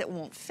launder this, it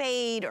won't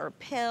fade or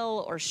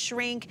pill or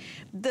shrink.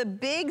 The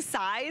big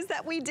size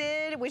that we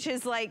did, which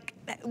is like,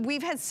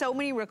 we've had so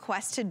many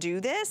requests to do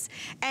this.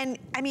 And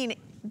I mean,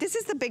 this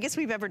is the biggest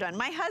we've ever done.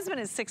 My husband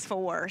is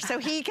 6'4", so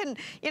he can,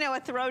 you know, a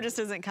throw just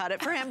doesn't cut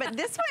it for him. But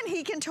this one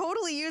he can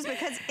totally use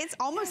because it's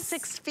almost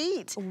 6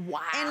 feet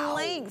in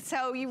length.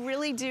 So you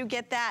really do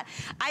get that.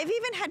 I've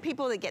even had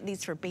people that get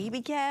these for baby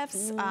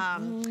gifts.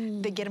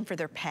 They get them for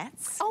their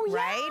pets,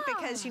 right?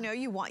 Because, you know,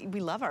 we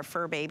love our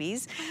fur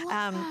babies.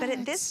 But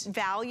at this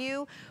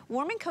value,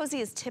 Warm and Cozy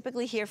is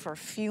typically here for a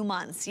few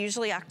months,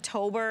 usually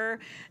October,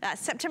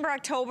 September,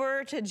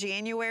 October to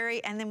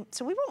January. And then,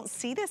 so we won't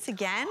see this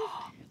again.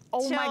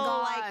 Oh my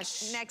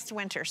gosh. Like next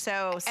winter,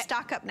 so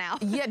stock up now.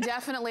 Yeah,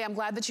 definitely. I'm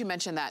glad that you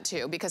mentioned that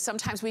too, because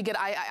sometimes we get,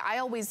 I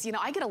always, you know,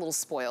 I get a little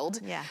spoiled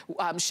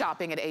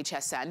shopping at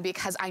HSN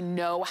because I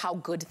know how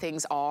good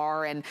things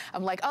are, and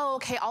I'm like, oh,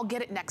 okay, I'll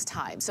get it next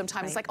time.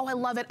 Sometimes it's like, oh, I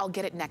love it, I'll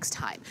get it next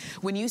time.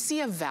 When you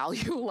see a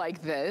value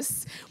like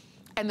this,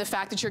 And the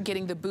fact that you're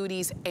getting the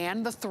booties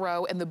and the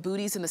throw, and the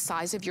booties in the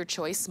size of your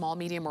choice, small,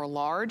 medium, or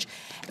large,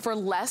 for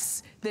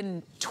less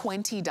than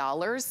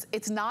 $20,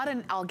 it's not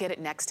an I'll get it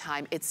next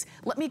time. It's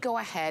let me go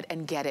ahead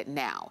and get it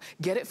now.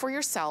 Get it for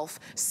yourself,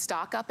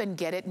 stock up and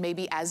get it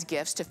maybe as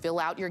gifts to fill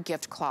out your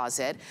gift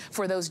closet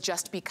for those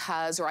just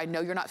because, or I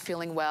know you're not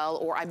feeling well,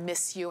 or I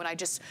miss you and I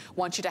just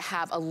want you to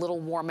have a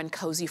little warm and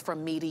cozy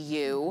from me to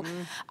you.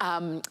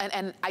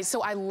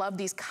 So I love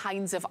these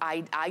kinds of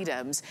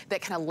items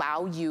that can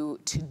allow you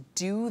to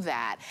do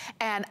that.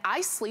 And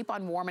I sleep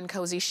on warm and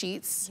cozy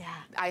sheets. Yeah.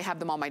 I have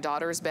them on my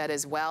daughter's bed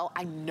as well.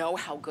 I know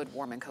how good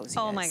warm and cozy is.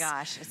 Oh my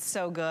gosh, it's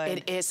so good.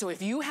 It is. So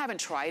if you haven't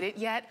tried it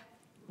yet,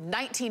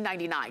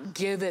 $19.99,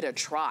 give it a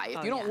try.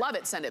 If you don't love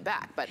it, send it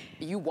back, but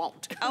you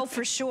won't. Oh,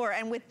 for sure.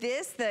 And with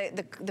this,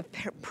 the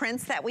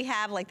prints that we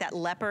have, like that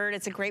leopard,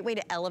 it's a great way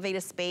to elevate a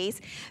space.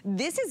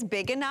 This is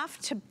big enough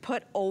to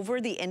put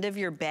over the end of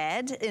your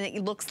bed, and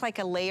it looks like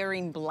a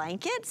layering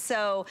blanket.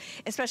 So,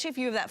 especially if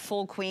you have that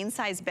full queen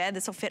size bed,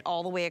 this will fit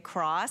all the way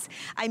across.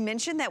 I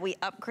mentioned that we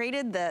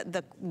upgraded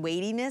the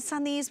weightiness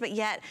on these, but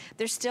yet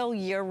there's still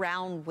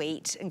year-round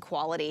weight and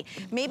quality.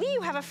 Maybe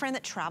you have a friend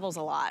that travels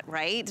a lot,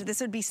 right?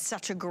 This would be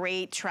such a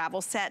great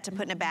travel set to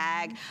put in a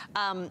bag.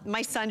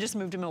 My son just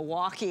moved to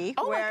Milwaukee,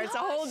 where it's a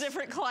whole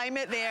different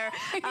climate there.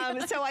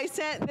 So I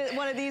sent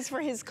one of these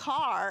for his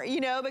car, you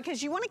know,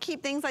 because you want to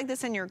keep things like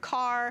this in your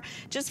car,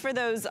 just for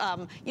those,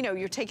 you know,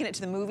 you're taking it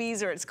to the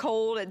movies, or it's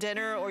cold at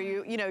dinner, or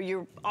you know,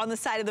 you're on the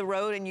side of the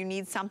road and you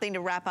need something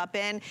to wrap up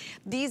in.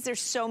 These,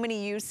 there's so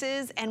many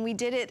uses, and we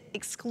did it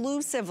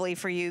exclusively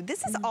for you.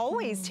 This is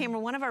always,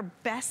 Tamara, one of our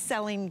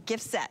best-selling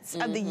gift sets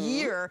of the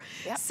year.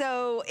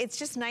 So it's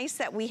just nice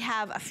that we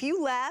have a few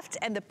left,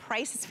 and the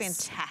price is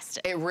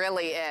fantastic. It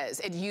really is.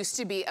 It used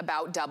to be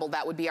about double.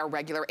 That would be our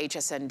regular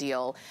HSN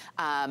deal.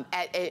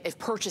 If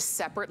purchased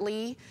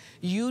separately,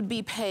 you'd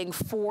be paying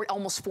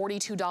almost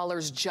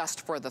 $42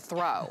 just for the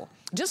throw.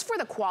 Just for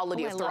the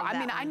quality of throw. I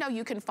mean, I know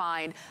you can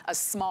find a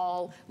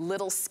small,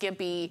 little,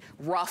 skimpy,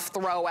 rough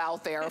throw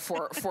out there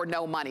for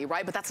no money,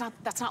 right? But that's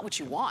not what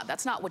you want.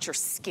 That's not what your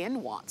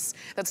skin wants.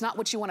 That's not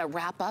what you want to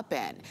wrap up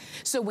in.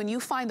 So when you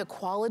find the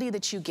quality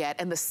that you get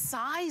and the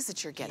size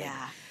that you're getting,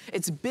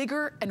 it's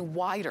bigger and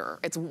wider.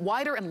 It's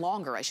wider and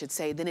longer, I should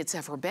say, than it's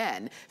ever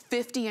been.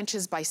 60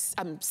 inches by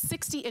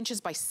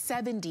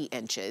 70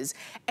 inches.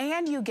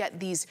 And you get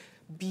these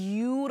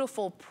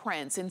beautiful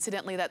prints.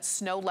 Incidentally, that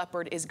snow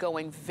leopard is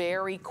going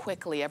very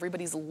quickly.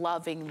 Everybody's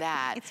loving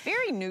that. It's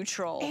very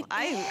neutral.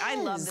 I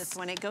love this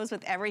one. It goes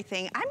with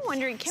everything. I'm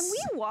wondering, can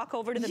we walk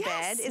over to the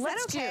bed? Is that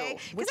okay?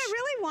 Because I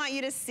really want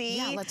you to see.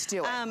 Yeah, let's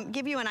do it.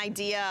 Give you an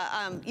idea.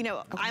 You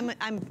know,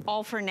 I'm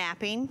all for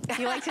napping.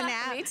 You like to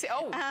nap? Me too.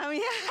 Oh,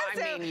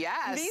 I mean,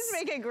 yes. These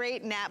make a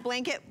great nap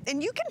blanket.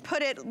 And you can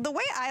put it, the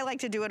way I like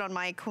to do it on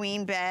my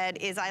queen bed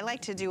is I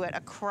like to do it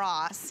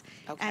across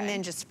and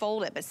then just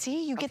fold it. But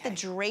see, you get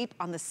the drape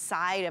on the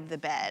side of the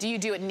bed. Do you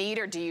do it neat,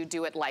 or do you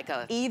do it like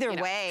a... Either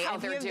way. How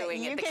they're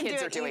doing it, the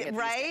kids are doing it.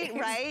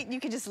 Right. You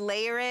can just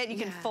layer it. You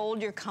can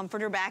fold your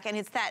comforter back, and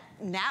it's that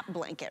nap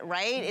blanket,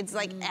 right? It's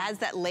like adds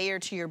that layer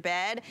to your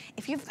bed.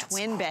 If you have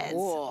twin beds,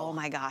 oh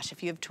my gosh,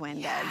 if you have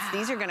twin beds,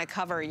 these are gonna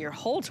cover your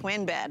whole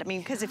twin bed. I mean,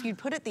 because if you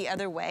put it the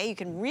other way, you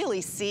can really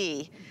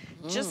see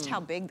just how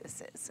big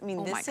this is. I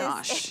mean, this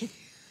is...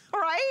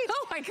 Right?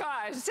 Oh my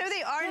gosh. So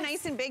they are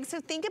nice and big. So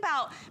think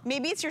about,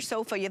 maybe it's your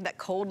sofa. You have that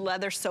cold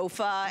leather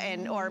sofa,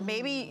 and or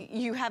maybe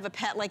you have a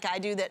pet like I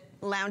do that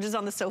lounges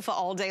on the sofa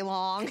all day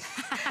long.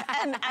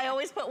 And I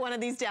always put one of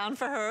these down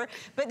for her.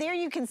 But there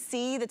you can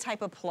see the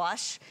type of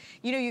plush.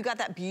 You know, you got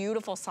that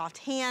beautiful soft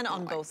hand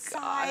on both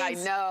sides. I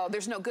know.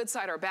 There's no good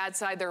side or bad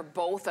side. They're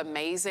both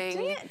amazing.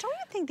 Don't you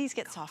think these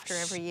get softer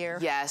every year?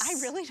 Yes.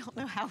 I really don't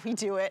know how we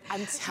do it.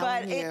 I'm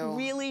telling you. But it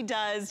really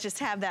does just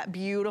have that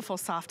beautiful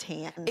soft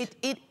hand.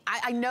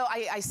 I know,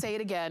 I say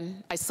it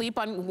again, I sleep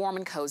on warm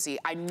and cozy.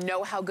 I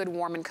know how good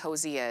warm and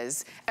cozy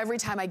is. Every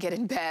time I get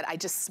in bed, I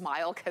just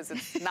smile because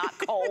it's not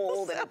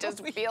cold and it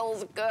just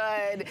feels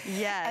good.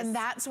 Yes. And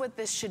that's what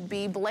this should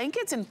be.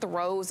 Blankets and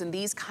throws and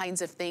these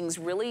kinds of things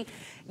really,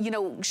 you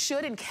know,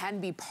 should and can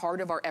be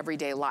part of our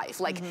everyday life.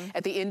 Like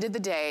at the end of the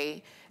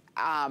day,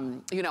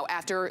 you know,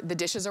 after the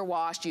dishes are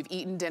washed, you've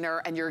eaten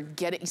dinner, and you're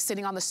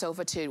sitting on the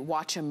sofa to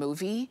watch a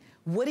movie,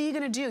 what are you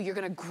gonna do? You're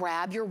gonna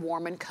grab your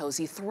warm and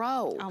cozy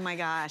throw. Oh my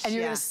gosh, and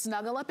you're gonna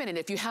snuggle up in it.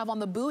 If you have on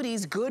the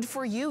booties, good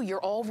for you.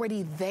 You're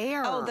already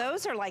there. Oh,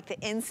 those are like the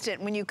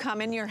instant when you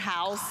come in your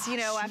house, you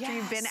know, after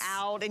you've been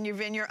out and you've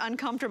in your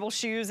uncomfortable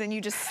shoes and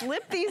you just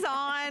slip these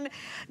on.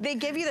 They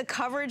give you the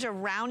coverage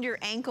around your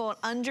ankle and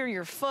under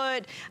your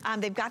foot.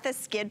 They've got the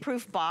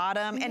skid-proof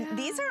bottom. And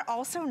these are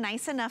also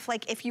nice enough,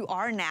 like if you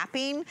are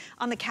napping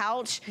on the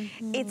couch,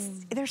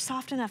 they're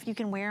soft enough you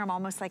can wear them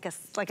almost like a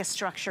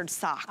structured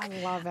sock. I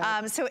love it.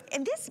 So,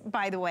 and this,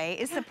 by the way,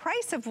 is the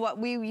price of what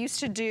we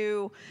used to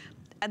do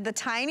the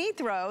tiny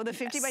throw, the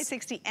 50 by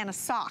 60, and a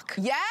sock.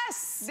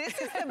 Yes! This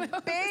is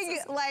the big,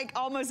 like,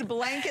 almost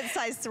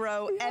blanket-sized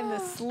throw and the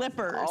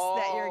slippers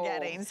that you're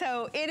getting.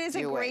 So it is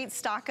a great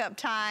stock-up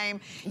time.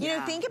 You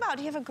know, think about,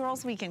 do you have a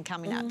girls' weekend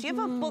coming up? Do you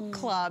have a book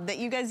club that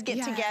you guys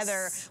get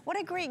together? What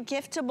a great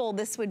giftable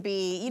this would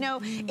be. You know,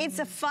 it's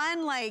a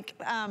fun, like,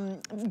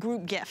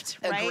 group gift,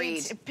 right?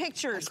 Agreed.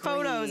 Pictures,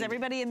 photos,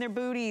 everybody in their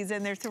booties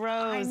and their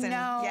throws. I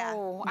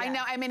know. And, I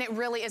know. I mean, it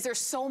really is. There's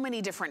so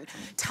many different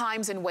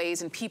times and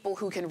ways and people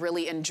who can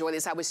really enjoy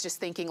this. I was just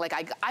thinking, like,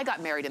 I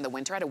got married in the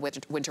winter. I had a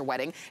winter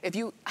wedding. If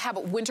you have a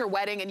winter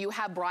wedding and you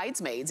have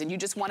bridesmaids and you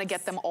just want to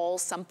get them all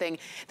something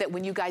that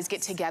when you guys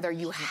get together,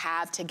 you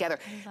have together.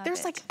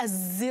 There's like a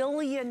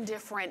zillion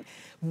different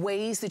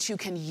ways that you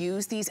can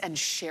use these and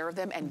share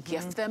them and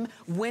gift them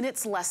when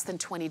it's less than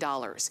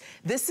 $20.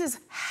 This is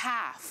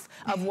half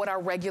of what our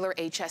regular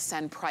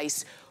HSN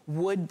price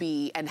would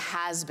be and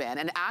has been.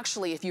 And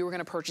actually, if you were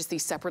gonna purchase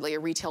these separately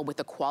at retail with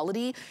the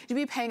quality, you'd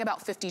be paying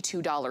about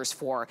 $52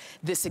 for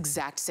this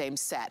exact same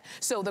set.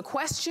 So the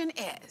question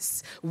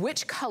is,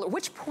 which color,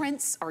 which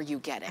prints are you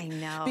getting? I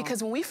know.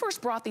 Because when we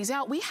first brought these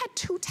out, we had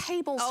 2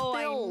 tables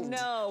filled. I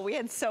know. We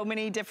had so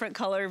many different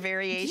color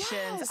variations.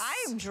 Yes.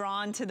 I am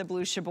drawn to the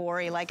blue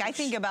shibori. Like, I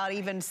think about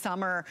even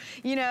summer,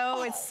 you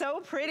know, it's so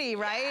pretty,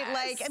 right?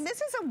 Like, and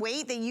this is a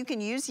weight that you can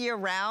use year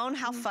round.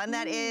 How fun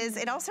that is.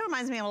 It also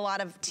reminds me of a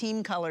lot of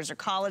team colors or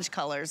college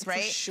colors,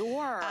 right? For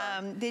sure.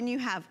 Then you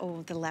have,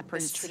 the leopard.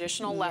 This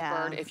traditional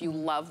leopard, if you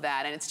love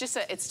that. And it's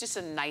just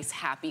a nice,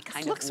 happy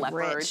kind of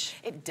leopard. Rich.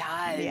 It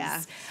does.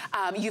 Yeah.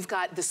 You've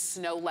got the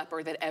snow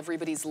leopard that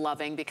everybody's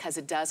loving because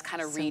it does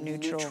kind of read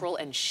neutral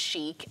and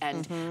chic.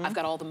 And I've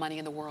got all the money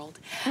in the world.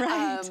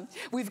 Right.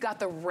 We've got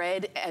the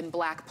red and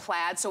black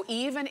plaid. So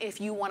even if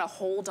you want to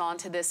hold on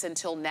to this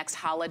until next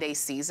holiday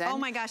season, oh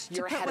my gosh,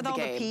 you're to put ahead with of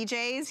the all game. the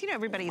PJs, you know,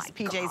 everybody's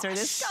PJs are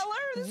this color.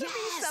 This would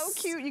be so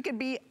cute. You could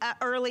be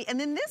early. And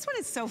then this one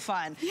is so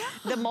fun. Yeah.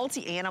 The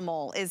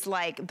multi-animal is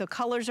like, the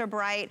colors are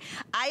bright.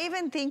 I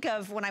even think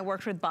of when I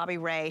worked with Bobby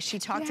Ray, she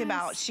talked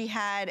about, she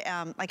had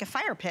like a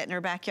fire pit in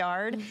her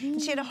backyard.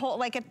 And she had a whole,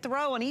 like a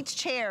throw on each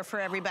chair for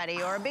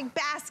everybody, or a big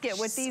basket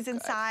with these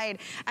inside.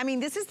 I mean,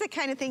 this is the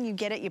kind of thing you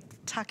get it, you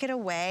tuck it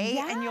away,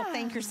 and you'll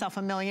thank yourself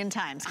a million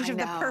times because you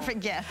have the perfect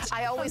gift.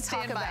 I always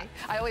talk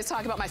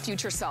about my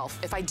future self.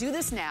 If I do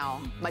this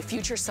now, my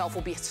future self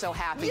will be so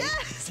happy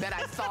that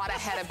I thought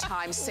ahead of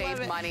time,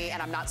 saved money,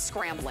 and I'm not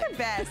scrambling. It's the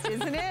best,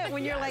 isn't it?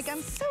 When you're like,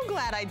 I'm so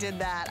glad I did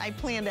that. I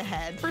planned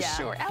ahead. For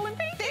sure. Ellen,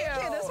 thank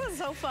you. This was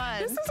so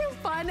fun. This was a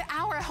fun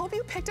hour. I hope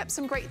you picked up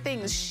some great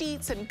things.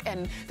 Sheets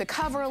and the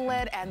cover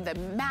lid and the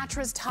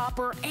mattress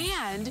topper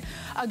and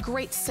a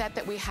great set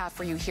that we have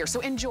for you here.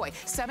 So enjoy.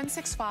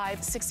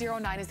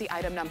 765-609 is the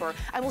item number.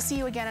 I will see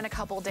you again in a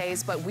couple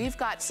days, but we've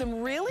got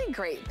some really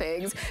great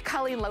things.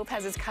 Colleen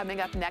Lopez is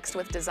coming up next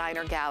with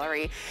Designer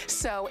Gallery.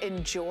 So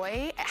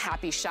enjoy.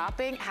 Happy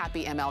shopping.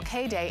 Happy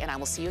MLK Day. And I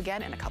will see you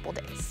again in a couple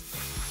days.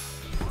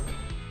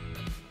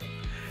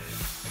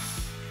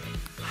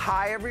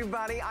 Hi,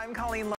 everybody. I'm Colleen Lopez.